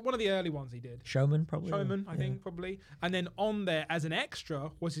 No, one of the early ones he did. Showman, probably. I think probably. And then on there as an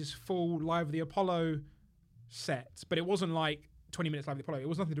extra was his full Live at the Apollo set, but it wasn't like 20 minutes Live at the Apollo. It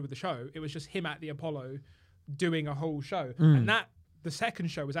was nothing to do with the show. It was just him at the Apollo doing a whole show. And the second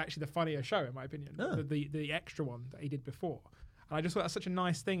show was actually the funnier show in my opinion. The extra one that he did before. And I just thought that's such a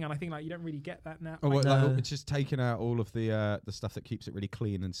nice thing, and I think like you don't really get that now. It's just taking out all of the stuff that keeps it really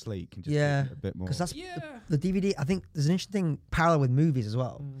clean and sleek, and just a bit more. Because that's the DVD. I think there's an interesting thing parallel with movies as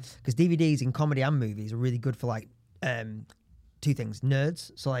well, because DVDs in comedy and movies are really good for like two things: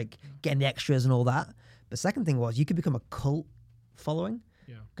 nerds, so like getting the extras and all that. The second thing was you could become a cult following,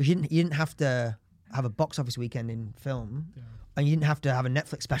 because you didn't have to have a box office weekend in film, and you didn't have to have a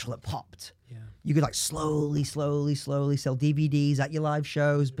Netflix special that popped. Yeah. You could like slowly sell DVDs at your live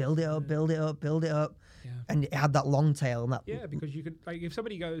shows, build it up. Yeah. And it had that long tail and that. Yeah, because you could like if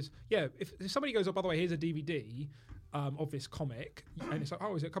somebody goes, if somebody goes, oh, by the way, here's a DVD of this comic, and it's like,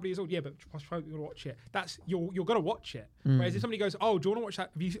 oh, is it a couple of years old? Yeah, but you're gonna watch it. That's you're gonna watch it. Whereas if somebody goes, oh, do you want to watch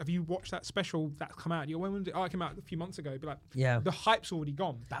that? Have you watched that special that's come out? You go, when was it? Oh, it came out a few months ago. Be like, the hype's already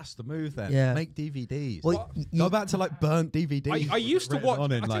gone. That's the move then. Yeah. Make DVDs. Well, go back to like burnt DVDs. I used to watch.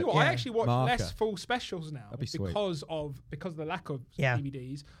 I tell you what, I actually watch marker. less full specials now because of the lack of Yeah.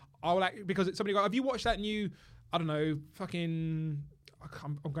 DVDs. I will like because somebody go, have you watched that new? I don't know, fucking.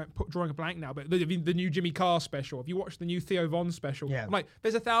 I'm drawing a blank now, but the new Jimmy Carr special. Have you watched the new Theo Von special? Yeah. I'm like,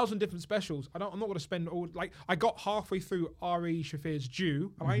 there's 1,000 different specials. I'm not going to spend all like. I got halfway through Ari Shafir's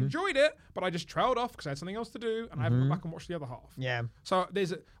Jew, and I enjoyed it, but I just trailed off because I had something else to do, and I haven't gone back and watched the other half. Yeah. So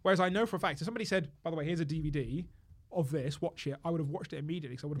whereas I know for a fact, if somebody said, by the way, here's a DVD of this, watch it, I would have watched it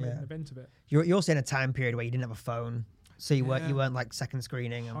immediately because I would have made an event of it. You're also in a time period where you didn't have a phone. So you weren't like second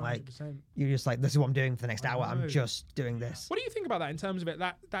screening and 100%. Like you're just like, this is what I'm doing for the next hour. I'm just doing this. What do you think about that in terms of it?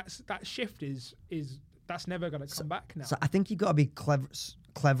 That shift is that's never going to come back now. So I think you got to be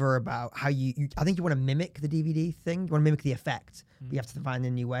clever about how you I think you want to mimic the DVD thing. You want to mimic the effect, but you have to find a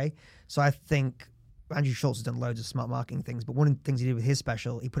new way. So I think Andrew Schultz has done loads of smart marketing things, but one of the things he did with his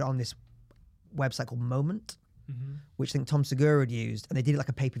special, he put it on this website called Moment, which I think Tom Segura had used, and they did it like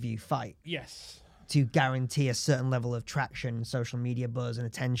a pay-per-view fight. Yes. To guarantee a certain level of traction, social media buzz, and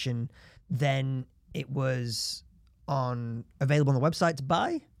attention. Then it was available on the website to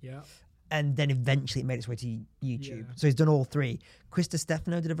buy. Yeah. And then eventually it made its way to YouTube. Yeah. So he's done all three. Chris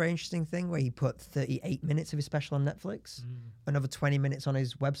DiStefano did a very interesting thing where he put 38 minutes of his special on Netflix, another 20 minutes on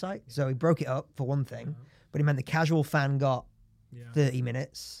his website. So he broke it up for one thing, but he meant the casual fan got 30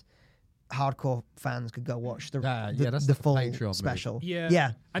 minutes. Hardcore fans could go watch the full Patreon special. Movie.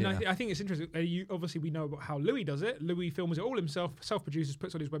 Yeah. And I think it's interesting. Obviously, we know about how Louis does it. Louis films it all himself, self-produces,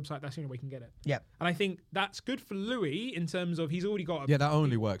 puts on his website. That's the only way he can get it. Yeah. And I think that's good for Louis in terms of he's already got... that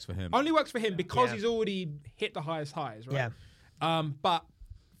only works for him. Only works for him because he's already hit the highest highs, right? Yeah. But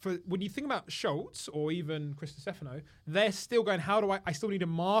when you think about Schultz or even Chris DiStefano, they're still going, how do I still need to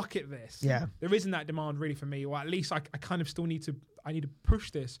market this? Yeah. There isn't that demand really for me, or at least I kind of still need to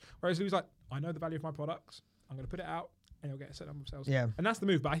push this. Whereas Louis like, I know the value of my products. I'm going to put it out and it'll get a certain number of sales. Yeah. And that's the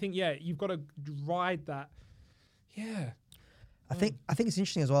move. But I think, you've got to ride that. Yeah. I think it's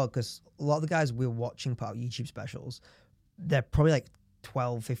interesting as well because a lot of the guys we're watching part of YouTube specials, they're probably like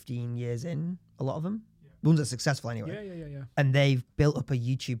 12, 15 years in, a lot of them. The ones that are successful anyway. Yeah. And they've built up a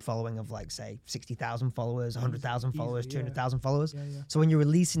YouTube following of like, say, 60,000 followers, 100,000 followers, 200,000 followers. Yeah. So when you're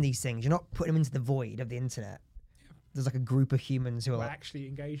releasing these things, you're not putting them into the void of the internet. There's like a group of humans who are like, actually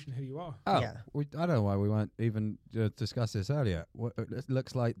engaged in who you are. Oh, yeah. I don't know why we weren't even discuss this earlier. It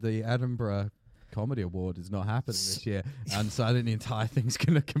looks like the Edinburgh Comedy Award is not happening this year, and so I think the entire thing's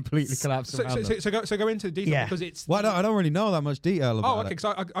going to completely collapse around them. So go into detail because it's. Well, I don't really know that much detail about it.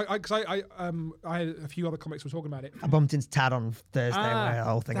 Oh, okay. Because I had a few other comics were talking about it. I bumped into Tad on Thursday. Where the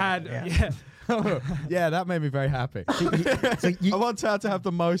whole thing. Tad, yeah, that made me very happy. I want Tad to have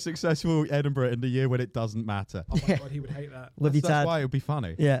the most successful Edinburgh in the year when it doesn't matter. Oh my God, he would hate that. Love you, Tad. That's why it would be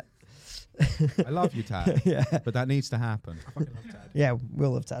funny. Yeah. I love you, Tad. Yeah. But that needs to happen. I fucking love Tad. Yeah,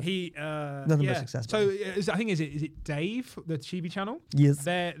 we'll love Tad. Nothing but success. So I think is it Dave, the TV channel? Yes.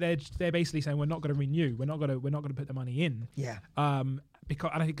 They're basically saying we're not going to renew. We're not going to put the money in. Yeah.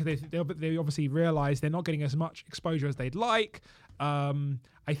 Because I think they obviously realise they're not getting as much exposure as they'd like.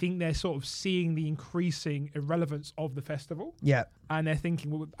 I think they're sort of seeing the increasing irrelevance of the festival. Yeah. And they're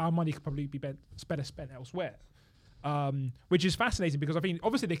thinking, well, our money could probably be better spent elsewhere. Which is fascinating because I think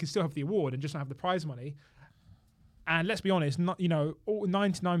obviously they can still have the award and just not have the prize money. And let's be honest, all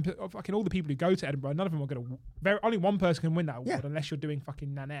 99 fucking all the people who go to Edinburgh, none of them are going to. Only one person can win that award unless you're doing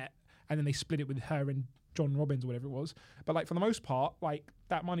fucking Nanette, and then they split it with her and John Robbins or whatever it was. But like for the most part, like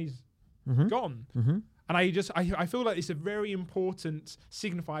that money's gone. Mm-hmm. And I feel like it's a very important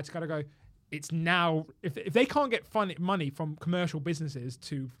signifier to kind of go. It's now if they can't get money from commercial businesses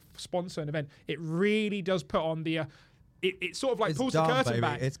to sponsor an event, it really does put on the. It sort of like pulls the curtain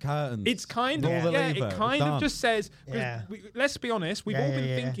back. It's curtains. It's kind of it kind of just says. Let's be honest. We've all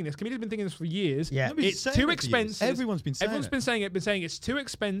been thinking this. Comedians have been thinking this for years. Yeah. It's too expensive. Everyone's been saying it. Been saying it's too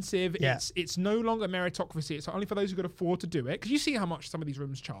expensive. Yeah. It's no longer meritocracy. It's only for those who can afford to do it. Because you see how much some of these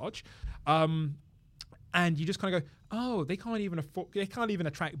rooms charge. And you just kind of go, oh, they can't even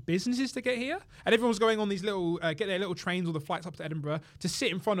attract businesses to get here. And everyone's going on these little, get their little trains or the flights up to Edinburgh to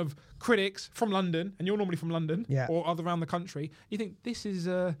sit in front of critics from London, and you're normally from London or other around the country. You think this is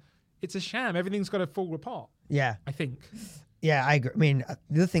it's a sham. Everything's got to fall apart. Yeah, I think. Yeah, I agree. I mean,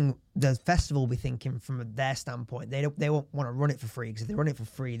 the other thing, the festival will be thinking from their standpoint, they won't want to run it for free because if they run it for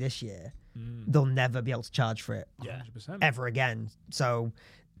free this year, they'll never be able to charge for it 100%. ever again. So.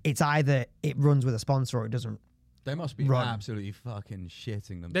 It's either it runs with a sponsor or it doesn't. They must be absolutely fucking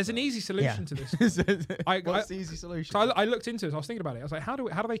shitting them. There's an easy solution to this. What's the easy solution? So I looked into it. I was thinking about it. I was like, how do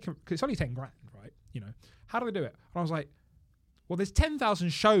they? Because it's only $10,000, right? How do they do it? And I was like, well, there's 10,000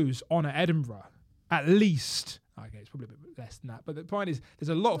 shows on at Edinburgh, at least. Okay, it's probably a bit less than that. But the point is, there's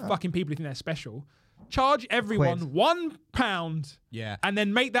a lot of fucking people who think they're special. Charge everyone £1, yeah, and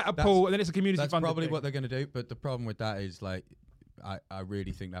then make that a pool, and then it's a community fund. That's probably what they're going to do. But the problem with that is like. I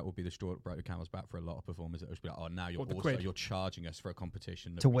really think that will be the straw that broke the camel's back for a lot of performers. That will be like, oh, now you're charging us for a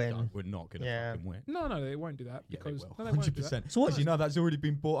competition that to win. We're not going to fucking win. No, they won't do that. Because they will. 100%. So you know that's already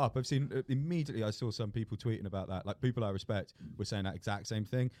been brought up. I've seen immediately. I saw some people tweeting about that. Like people I respect were saying that exact same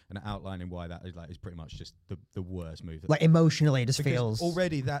thing and outlining why that is pretty much just the worst move. Like emotionally, it just feels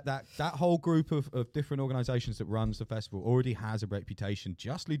already that whole group of different organisations that runs the festival already has a reputation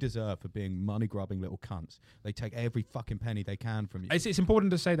justly deserved for being money grubbing little cunts. They take every fucking penny they can from you. It's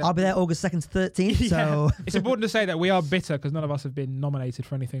important to say that I'll be there August 2nd to 13th. So it's important to say that we are bitter because none of us have been nominated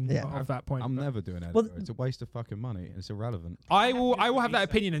for anything of that point. I'm never doing Edinburgh. It's a waste of fucking money. It's irrelevant. I will have that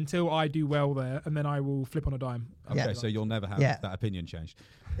opinion until I do well there, and then I will flip on a dime. Okay, so you'll never have that opinion changed.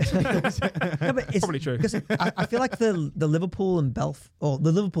 No, but it's probably true. Because I feel like the Liverpool and the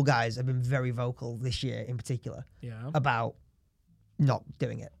Liverpool guys have been very vocal this year in particular about not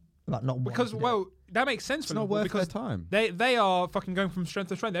doing it. About not because that makes sense for not Liverpool worth because their time. They are fucking going from strength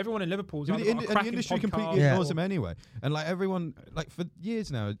to strength. Everyone in Liverpool is the industry completely ignores them anyway, and like everyone for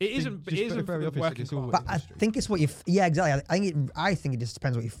years now. It isn't very obvious. But I think it's what you. Exactly. I think it just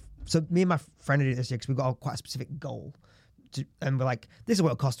depends what you. So me and my friend did it this year because we got quite a specific goal, and we're like, this is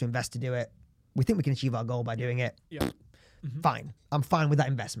what it costs to invest to do it. We think we can achieve our goal by doing it. Yeah. Fine. I'm fine with that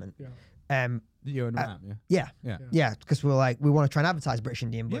investment. Yeah. You and Ram, yeah, because we're like we want to try and advertise British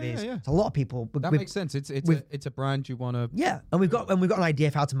Indian Buddies. Yeah. So a lot of people. That makes sense. It's a brand you want to. Yeah, and we've got an idea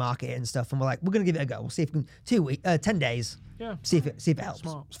of how to market it and stuff, and we're like we're gonna give it a go. We'll see if we can 10 days. Yeah. See if it helps.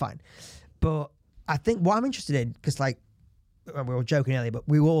 Smart. It's fine. But I think what I'm interested in, because like we were joking earlier, but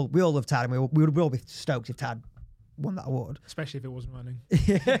we all love Tad, and we would all be stoked if Tad won that award, especially if it wasn't running.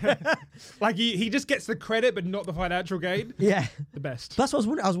 Like he just gets the credit but not the financial gain. Yeah, the best. That's what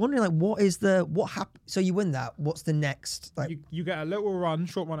I was wondering like what happened. So you win that, what's the next, like you get a little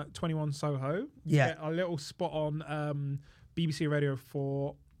short run at 21 Soho. You get a little spot on BBC Radio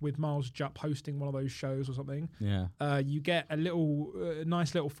 4 with Miles Jupp hosting one of those shows or something. You get a little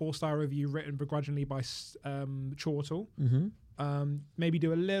nice little 4-star review written begrudgingly by Chortle. Maybe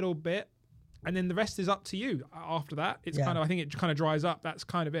do a little bit. And then the rest is up to you. After that, it's I think it kind of dries up. That's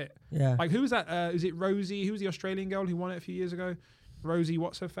kind of it. Yeah. Like who was that? Is it Rosie? Who was the Australian girl who won it a few years ago? Rosie,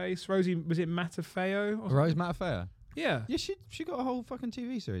 what's her face? Rosie, was it Matafeo? Rose Matafeo? Yeah. Yeah, she got a whole fucking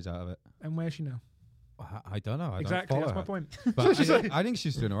TV series out of it. And where's she now? I don't know. Exactly, that's my point. But I think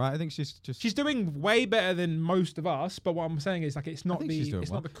she's doing all right. I think she's doing way better than most of us. But what I'm saying is, like, it's not the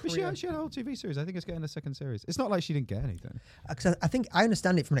career. She had a whole TV series. I think it's getting a second series. It's not like she didn't get anything. Because I think I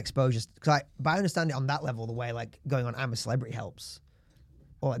understand it from an exposure. But I understand it on that level, the way like going on I'm a Celebrity helps,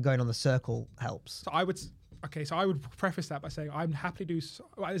 or like going on The Circle helps. So I would preface that by saying I'm happily do.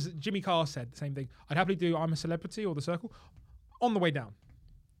 As Jimmy Carr said the same thing. I'd happily do I'm a Celebrity or The Circle on the way down.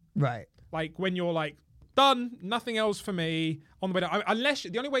 Right. Like when you're like. Done. Nothing else for me on the way down. Unless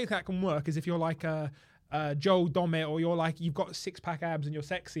the only way that can work is if you're like Joel Dommett, or you're like you've got 6-pack abs and you're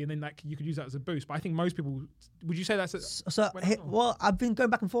sexy, and then like you could use that as a boost. But I think most people would you say that's well, I've been going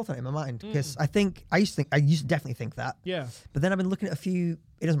back and forth on it in my mind because I used to definitely think that. Yeah. But then I've been looking at a few.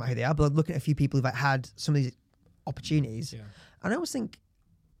 It doesn't matter who they are, but I'm looking at a few people who've like, had some of these opportunities, and I always think,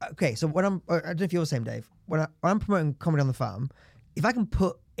 okay, so when I don't know if you're the same, Dave. When I'm promoting Comedy on the Farm, if I can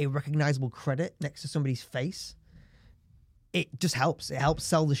put a recognizable credit next to somebody's face, it just helps. It helps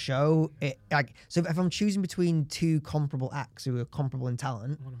sell the show. So if I'm choosing between two comparable acts who are comparable in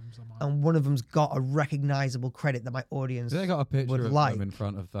talent, and one of them's got a recognizable credit that my audience they got a picture would of like them in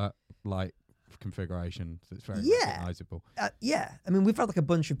front of that like configuration that's very recognizable. I mean, we've had like a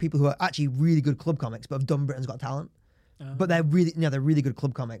bunch of people who are actually really good club comics, but have done Britain's Got Talent. But they're really good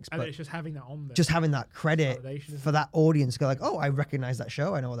club comics. And but it's just having that on there. Just having that credit for that audience. Go like, oh, I recognize that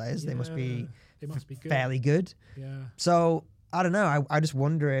show. I know what that is. They must be good. Fairly good. Yeah. So I don't know. I just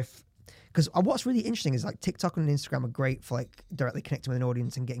wonder if, because what's really interesting is like TikTok and Instagram are great for like directly connecting with an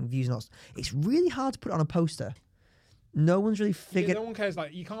audience and getting views and all. It's really hard to put it on a poster. No one's really figured. No one cares.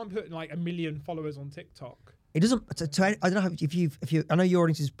 Like you can't put like 1 million followers on TikTok. It doesn't. I don't know if you. I know your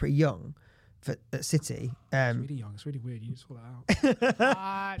audience is pretty young. At City. It's really young. It's really weird. You just saw that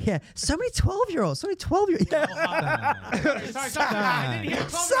out. Yeah. So many 12-year-olds. Sorry, I didn't hear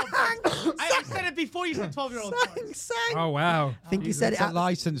 12-year-olds. I said it before you said 12-year-olds. Sang. Oh, wow. I think you said it's a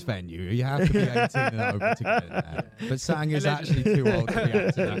licensed venue. You have to be 18 and over to get in there. But Sang is actually too old to be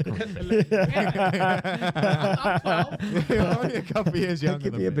acting that country. Only a couple of years younger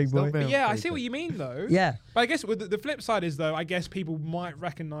than me. A big boy. Yeah, I see what you mean, though. Yeah. But I guess the flip side is, though, I guess people might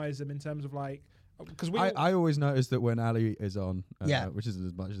recognize them in terms of like, because I always notice that when Ali is on, which isn't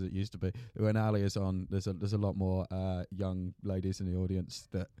as much as it used to be, when Ali is on, there's a lot more young ladies in the audience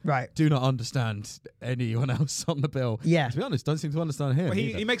that do not understand anyone else on the bill. Yeah, to be honest, don't seem to understand him. Well,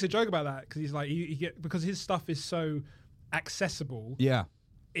 he makes a joke about that because he's like because his stuff is so accessible. Yeah.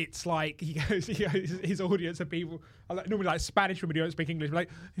 It's like he goes, his audience are people normally like Spanish when we don't speak English. Like,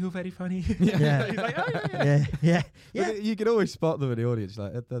 you're very funny. Yeah. He's like, oh yeah. You can always spot them in the audience.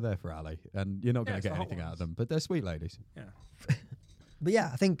 Like they're there for Ali, and you're not going to get anything out of them. But they're sweet ladies. Yeah. But yeah,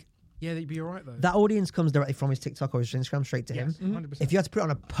 I think. Yeah, they'd be alright though. That audience comes directly from his TikTok or his Instagram straight to him. 100%. If you had to put it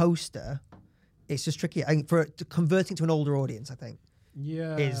on a poster, it's just tricky. I think for converting to an older audience, I think.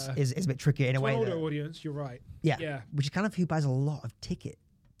 Yeah. Is a bit tricky in a way. An older audience, you're right. Yeah. Which is kind of who buys a lot of tickets.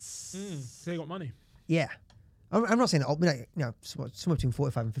 So they got money. Yeah, I'm not saying that. Somewhere between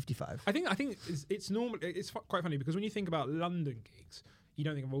 45 and 55. I think it's normal. It's quite funny because when you think about London gigs, you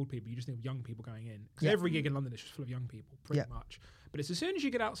don't think of old people. You just think of young people going in. Because every gig in London is just full of young people, pretty much. But it's as soon as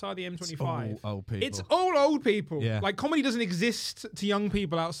you get outside the M25, it's all old people. It's all old people. Yeah. Like comedy doesn't exist to young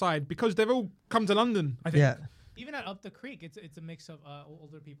people outside because they've all come to London. I think. Yeah. Even at Up the Creek, it's a mix of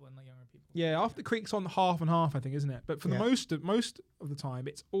older people and younger people. Yeah, Up the Creek's on half and half, I think, isn't it? But for the most of the time,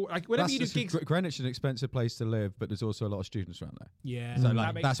 it's all like whenever you do gigs. Greenwich is an expensive place to live, but there's also a lot of students around there. Yeah, so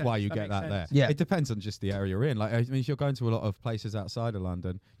that's why you get that there. Yeah, it depends on just the area you're in. Like, I mean, if you're going to a lot of places outside of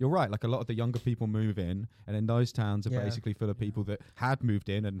London, you're right. Like a lot of the younger people move in, and then those towns are basically full of people that had moved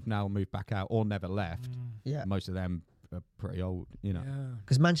in and now moved back out or never left. Yeah, most of them are pretty old, you know.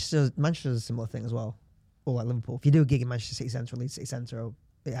 Because Manchester's a similar thing as well. Or like Liverpool. If you do a gig in Manchester City Centre or Leeds City Centre,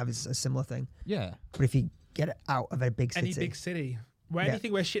 it has a similar thing. Yeah. But if you get it out of a big city. Any big city.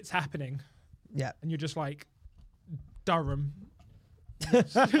 Anything where shit's happening. Yeah. And you're just like, Durham.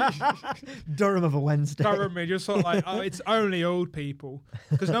 Different of a Wednesday. Durham, you're just sort of like, it's only old people.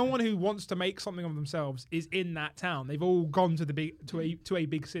 Because no one who wants to make something of themselves is in that town. They've all gone to a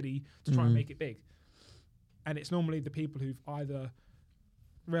big city to try and make it big. And it's normally the people who've either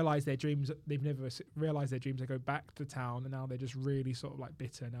realize their dreams, they've never realized their dreams, they go back to town and now they're just really sort of like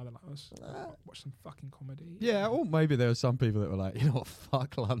bitter. Now they're like, let's watch some fucking comedy. Yeah, or maybe there were some people that were like, you know what,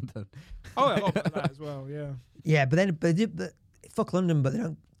 fuck London. Oh, yeah, that as well, yeah. Yeah, but fuck London, but they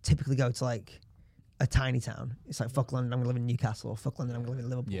don't typically go to like a tiny town. It's like, fuck London, I'm going to live in Newcastle, or fuck London, I'm going to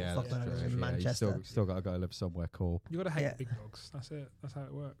live in Liverpool, fuck London, I'm going to live in Manchester. You still got to go live somewhere cool. You got to hate big dogs. That's it. That's how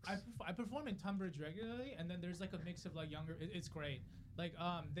it works. I perform in Tunbridge regularly, and then there's like a mix of like younger. It's great. Like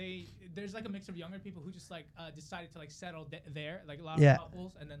there's like a mix of younger people who just like decided to like settle there, like a lot of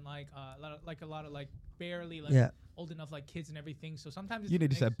couples, and then like a lot of like barely like old enough like kids and everything. So sometimes it's you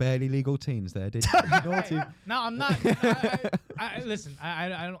need to say barely legal teens there, did you? No, I'm not. Listen,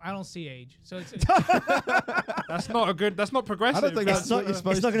 I don't see age, so it's that's not a good. That's not progressive. I don't think that's what you're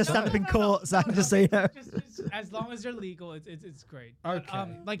supposed. It's not going to stand up in court, Sam. Just so you know. Just, as long as they're legal, it's great. Okay.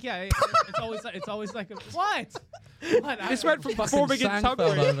 Like it's always like what? This went from performing in Tunbridge.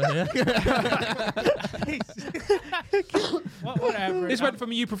 Whatever. This went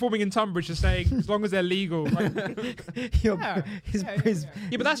from you performing in Tunbridge to saying as long as they're legal. Right? But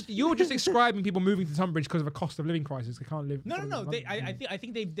you're just describing people moving to Tunbridge because of a cost of living crisis. They can't live. No. I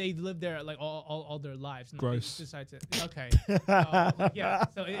think they lived there like all their lives. Gross. They decide to, okay. Yeah.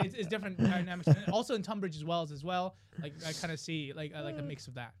 So it's different dynamics. And also in Tunbridge as well. Like I kind of see like a mix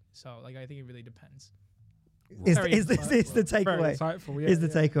of that. So like I think it really depends. Is the takeaway? Insightful, is the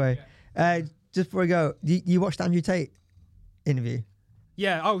takeaway? Yeah. Just before we go, you watched Andrew Tate interview?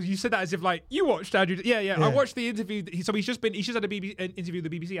 Yeah. Oh, you said that as if like you watched Andrew. Yeah. I watched the interview. He's just had an interview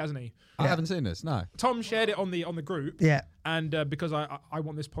with the BBC, hasn't he? I haven't seen this. No. Tom shared it on the group. Yeah. And because I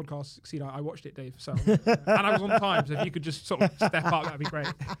want this podcast to succeed, I watched it, Dave. So and I was on time. So if you could just sort of step up, that'd be great.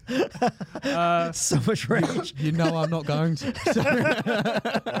 So much rage. You know I'm not going to.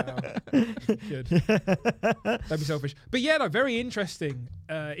 Good. Don't be selfish. But yeah, no, very interesting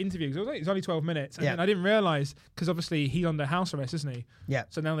interview. It's only 12 minutes, and then I didn't realise because obviously he's under house arrest, isn't he? Yeah.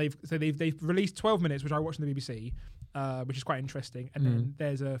 So now they've released 12 minutes, which I watched on the BBC. Which is quite interesting. And then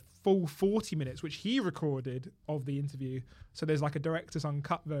there's a full 40 minutes, which he recorded of the interview. So there's like a director's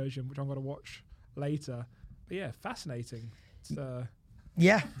uncut version, which I'm going to watch later. But yeah, fascinating.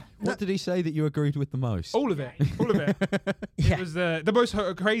 Yeah. What did he say that you agreed with the most? All of it. It was the most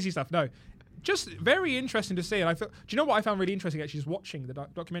crazy stuff. No. Just very interesting to see. And do you know what I found really interesting actually, just watching the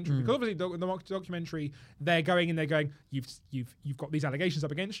documentary? Because obviously the documentary, they're going, you've got these allegations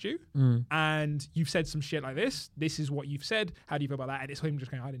up against you, and you've said some shit like this. This is what you've said. How do you feel about that? And it's him just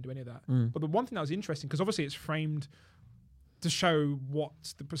going, I didn't do any of that. But the one thing that was interesting, because obviously it's framed to show what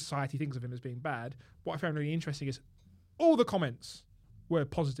the society thinks of him as being bad. What I found really interesting is all the comments were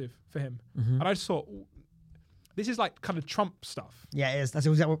positive for him. And I just thought, this is like kind of Trump stuff. Yeah, it is. That's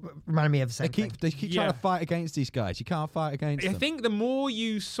what reminded me of the same thing. They keep trying to fight against these guys. You can't fight against them. I think the more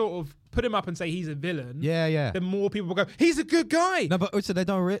you sort of put him up and say he's a villain, the more people will go, he's a good guy. No, but also they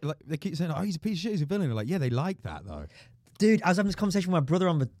don't they keep saying, oh, he's a piece of shit, he's a villain. They're like, yeah, they like that though. Dude, I was having this conversation with my brother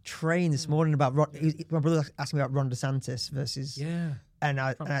on the train this morning about my brother asked me about Ron DeSantis versus and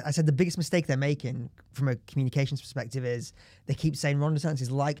I said the biggest mistake they're making from a communications perspective is they keep saying Ron DeSantis is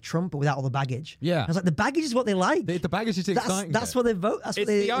like Trump but without all the baggage. Yeah, I was like, the baggage is what they like. The baggage is exciting. That's what they vote. That's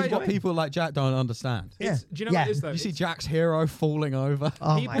what people like Jack don't understand. Do you know what it is though? You see Jack's hero falling over.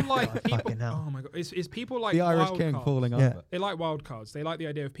 Oh people my God, fucking hell. Oh my God, it's people like the Irish wild king cards. falling over. They like wild cards. They like the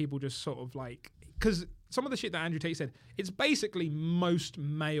idea of people just sort of like, because some of the shit that Andrew Tate said, it's basically most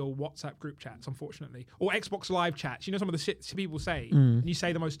male WhatsApp group chats, unfortunately, or Xbox Live chats. You know, some of the shit people say, and you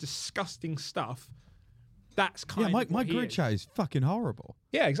say the most disgusting stuff. That's kind of my group chat is fucking horrible.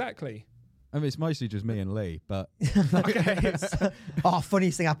 Yeah, exactly. I mean, it's mostly just me and Lee, but okay.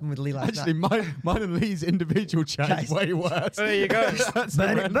 Funniest thing happened with Lee last night. Actually, mine and Lee's individual chat is way worse. There you go.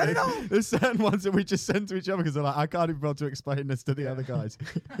 Burn it all. There's certain ones that we just send to each other because they're like, I can't even bother to explain this to the other guys.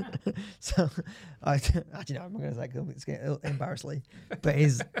 So, actually, no, I'm going to say it's getting embarrassing. But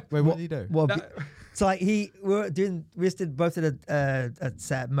his wait, what did he do? So like we just did both at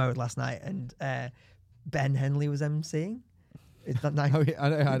set mode last night, and Ben Henley was emceeing. It's not nice. Oh,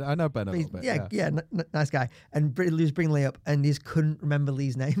 yeah, I know Ben a little bit. Yeah, nice guy. And he was bringing Lee up, and he just couldn't remember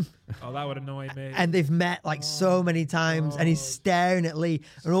Lee's name. Oh, that would annoy me. And they've met like so many times, and he's staring at Lee,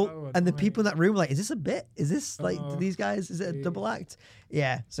 and the people in that room were like, "Is this a bit? Is this like these guys? Is it a double act?"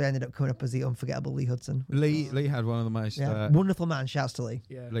 Yeah. So I ended up coming up as the unforgettable Lee Hudson. Lee had one of the most wonderful man. Shouts to Lee.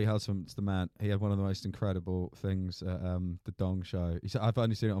 Yeah. Lee Hudson's the man. He had one of the most incredible things at the Dong show. He said, I've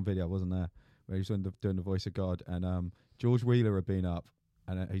only seen it on video. I wasn't there. Where he was doing the voice of God, and George Wheeler had been up.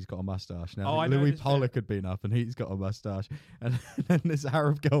 And he's got a mustache now. Louis Pollock had been up, and he's got a mustache. And then this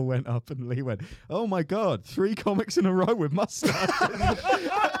Arab girl went up, and Lee went, "Oh my God, 3 comics in a row with mustaches."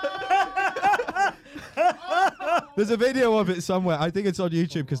 There's a video of it somewhere. I think it's on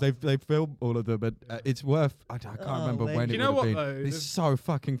YouTube because they filmed all of them. But it's worth. I can't remember when it would have been. Though? It's so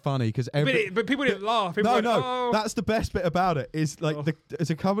fucking funny because but people didn't laugh. That's the best bit about it. Is like there's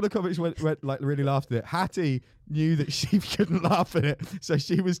a couple of comics went like really laughed at it. Hattie knew that she couldn't laugh at it, so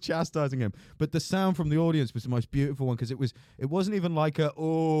she was chastising him. But the sound from the audience was the most beautiful one because it wasn't even like it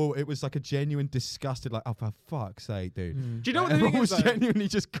was like a genuine disgusted, like, oh for fuck's sake, dude. Do you know what the thing is? Everyone was genuinely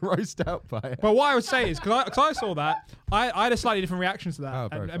just grossed out by it. But what I would say is because I saw that, I had a slightly different reaction to that. Oh,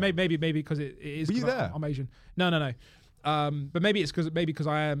 and maybe because it is. Were you there? I'm Asian. No. But maybe it's because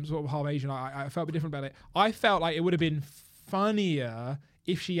I am sort of half Asian. I felt a bit different about it. I felt like it would have been funnier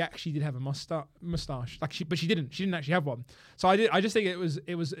if she actually did have a mustache, but she didn't. She didn't actually have one. So I just think it was.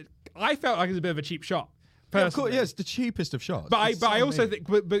 I felt like it was a bit of a cheap shot. Yeah, of course, it's the cheapest of shots. But I also think,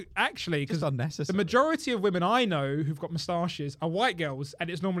 but actually, because unnecessary. The majority of women I know who've got moustaches are white girls, and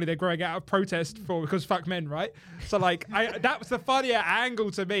it's normally they're growing out of protest because fuck men, right? So like, that was the funnier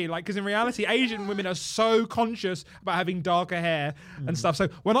angle to me, like, because in reality, Asian women are so conscious about having darker hair and stuff. So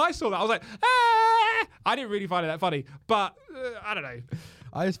when I saw that, I was like, I didn't really find it that funny, but I don't know.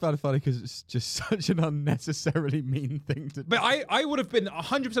 I just found it funny because it's just such an unnecessarily mean thing to do. But I would have been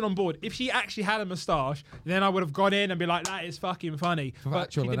 100% on board. If she actually had a moustache, then I would have gone in and be like, that is fucking funny.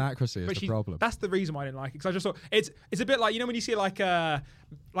 Factual inaccuracy is the problem. That's the reason why I didn't like it. Because I just thought, it's a bit like, you know when you see like an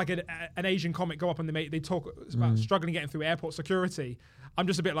Asian comic go up and they talk about struggling getting through airport security. I'm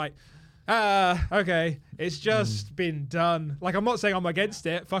just a bit like, okay, it's just been done. Like, I'm not saying I'm against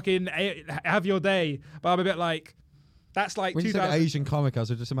it. Fucking have your day. But I'm a bit like, that's like when you said Asian comic, I was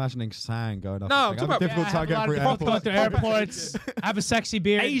just imagining Sang going up. No, I'm talking about difficult time getting through airports. Go through airports, have a sexy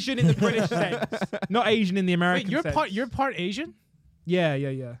beard. Asian in the British sense, not Asian in the American sense. You're part Asian? Yeah.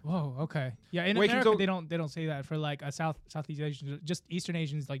 Whoa, okay. Yeah, in America they don't say that for like a Southeast Asian. Just Eastern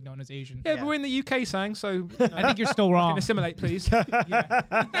Asians like known as Asian. Yeah, but we're in the UK, Sang. So I think you're still wrong. Assimilate, please. That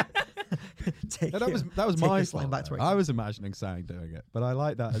was my fault. I was imagining Sang doing it, but I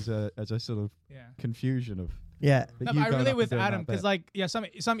like that as a sort of confusion of. Yeah, no, I relate with Adam because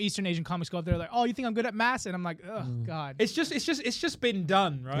some Eastern Asian comics go up there like, oh, you think I'm good at math? And I'm like, oh god. It's just been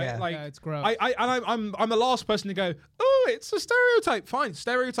done, right? Yeah. Like it's gross. I'm the last person to go, oh, it's a stereotype. Fine,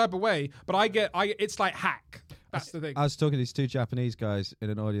 stereotype away. But it's like hack. That's the thing. I was talking to these two Japanese guys in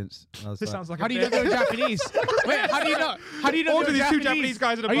an audience. This sounds like how do you know they're Japanese? Wait, how do you know? How do you know Order they're these two Japanese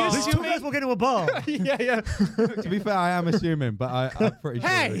guys at a bar. Are you These two guys walk into a bar. yeah. To be fair, I am assuming, but I'm pretty sure.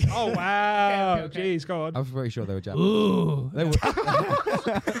 Hey! Oh wow! Okay. Jeez, go on. I'm pretty sure they were Japanese. Ooh. They were.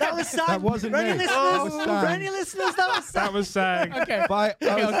 That was Sam. That wasn't For any me. listeners, That was Sam. for any listeners, that was Sam. That was saying. Okay. But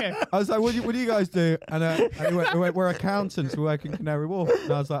Okay. I was like, what do you guys do? And he went, we're accountants. We work in Canary Wharf.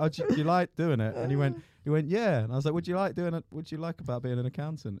 And I was like, oh, do you like doing it? And he went, yeah. And I was like, what do you like doing it? What do you like about being an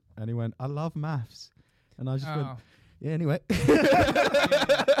accountant? And he went, I love maths. And I just went, yeah, anyway.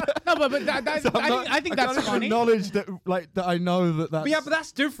 No, but I think that's funny. Acknowledge that, that I know that that's. But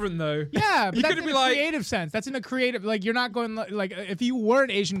that's different though. Yeah, but you that's couldn't in be a like creative sense. That's in a creative, like you're not going like if you were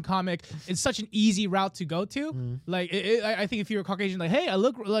an Asian comic, it's such an easy route to go to. Like I think if you're a Caucasian, like hey, I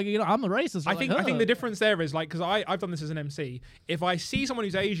look like I'm a racist. I think the difference there is like because I've done this as an MC. If I see someone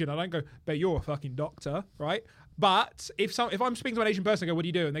who's Asian, I don't go, but you're a fucking doctor, right? But if I'm speaking to an Asian person, I go, what do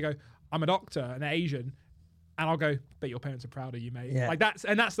you do? And they go, I'm a doctor, and they're Asian. And I'll go, but your parents are proud of you, mate. Yeah. Like that's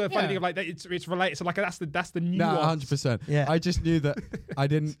the funny thing of like that it's related. So like that's the nuance. 100%. Yeah. I just knew that I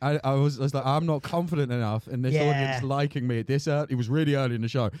didn't. I was like, I'm not confident enough in this audience liking me. It was really early in the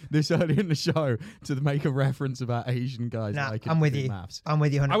show. This early in the show to make a reference about Asian guys liking I'm with you. maths. I'm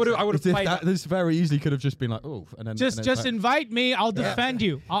with you. 100%. I would have played that. This very easily could have just been like, oh, and then just invite me. I'll defend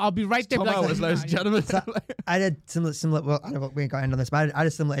you. I'll be right there. Tom like, Ellis, ladies and gentlemen. I did similar. Well, I don't know, we ain't got to end on this, but I did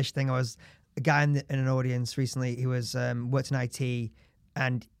a similar-ish thing. I was a guy in an audience recently who was worked in IT,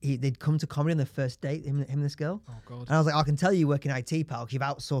 and they'd come to comedy on their first date, him and this girl. Oh God! And I was like, I can tell you work in IT, pal, because you've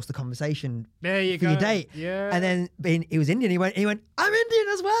outsourced the conversation There you for go. your date. Yeah. And then he was Indian. He went, I'm Indian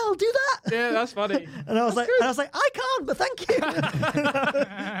as well. Do that. Yeah, that's funny. And I was like, I can't, but thank you.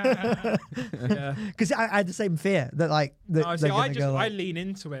 Yeah. Because I had the same fear that like. No, see, I lean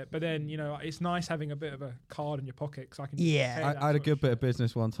into it, but then it's nice having a bit of a card in your pocket because I can. Yeah. I had a good bit of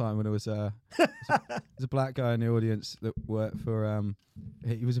business one time when there was a black guy in the audience that worked for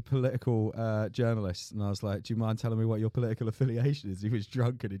he was a political journalist, and I was like, do you mind telling me what your political affiliation is? He was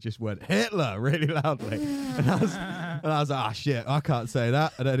drunk and he just went Hitler really loudly, and I was like, shit, I can't say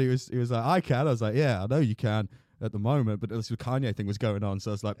that. And then he was like, I can. I was like, yeah, I know you can at the moment, but this Kanye thing was going on, so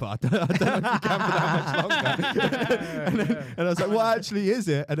I was like, but I don't know if you can for that much longer. and I was like, what actually is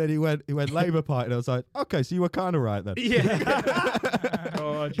it? And then he went Labour Party, and I was like, okay, so you were kind of right then. Yeah.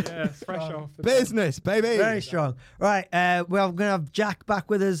 God, yes, fresh off the Business, baby. Very strong. Right, we're going to have Jack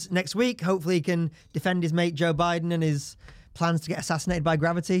back with us next week. Hopefully he can defend his mate Joe Biden and his plans to get assassinated by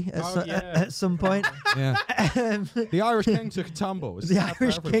gravity at some point. Yeah. The Irish King took a tumble. The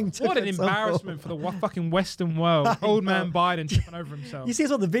Irish King took What an a tumble. embarrassment for the fucking Western world. Old man Biden tripping over himself. You see as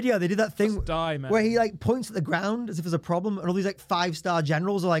well the video, they did that thing Just die, man. where he like points at the ground as if there's a problem, and all these like 5-star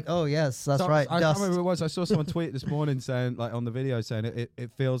generals are like, oh yes, that's right. I dust. can't remember what it was. I saw someone tweet this morning saying, like on the video, saying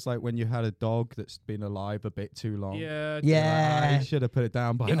it feels like when you had a dog that's been alive a bit too long. Yeah. Yeah. He should have put it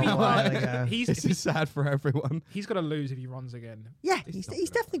down by If he now. while won, ago. This is sad for everyone. he's got to lose if he runs again. Yeah, he's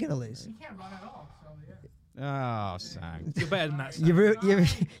definitely going to lose. You can't run at all. So yeah. Oh, sang. You're better than that. You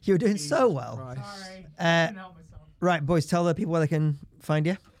were doing so well. Christ. Sorry. I couldn't help myself. Right, boys, tell the people where they can find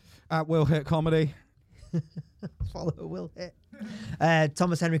you. At Will Hit Comedy. Follow Will Hit.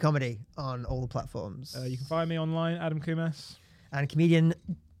 Thomas Henry Comedy on all the platforms. You can find me online, Adam Coumas. And comedian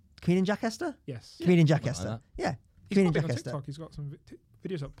Jack Hester? Yes. Comedian Jack like Hester. that. Yeah. He's Comedian probably Jack on Hester. TikTok. He's got some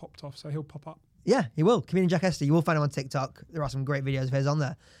videos that popped off, so he'll pop up. Yeah, he will. Comedian Jack Hester. You will find him on TikTok. There are some great videos of his on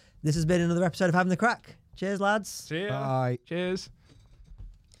there. This has been another episode of Having the Craic. Cheers, lads. See ya. Bye. Cheers.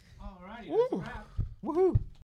 Alrighty. Ooh. That's a wrap.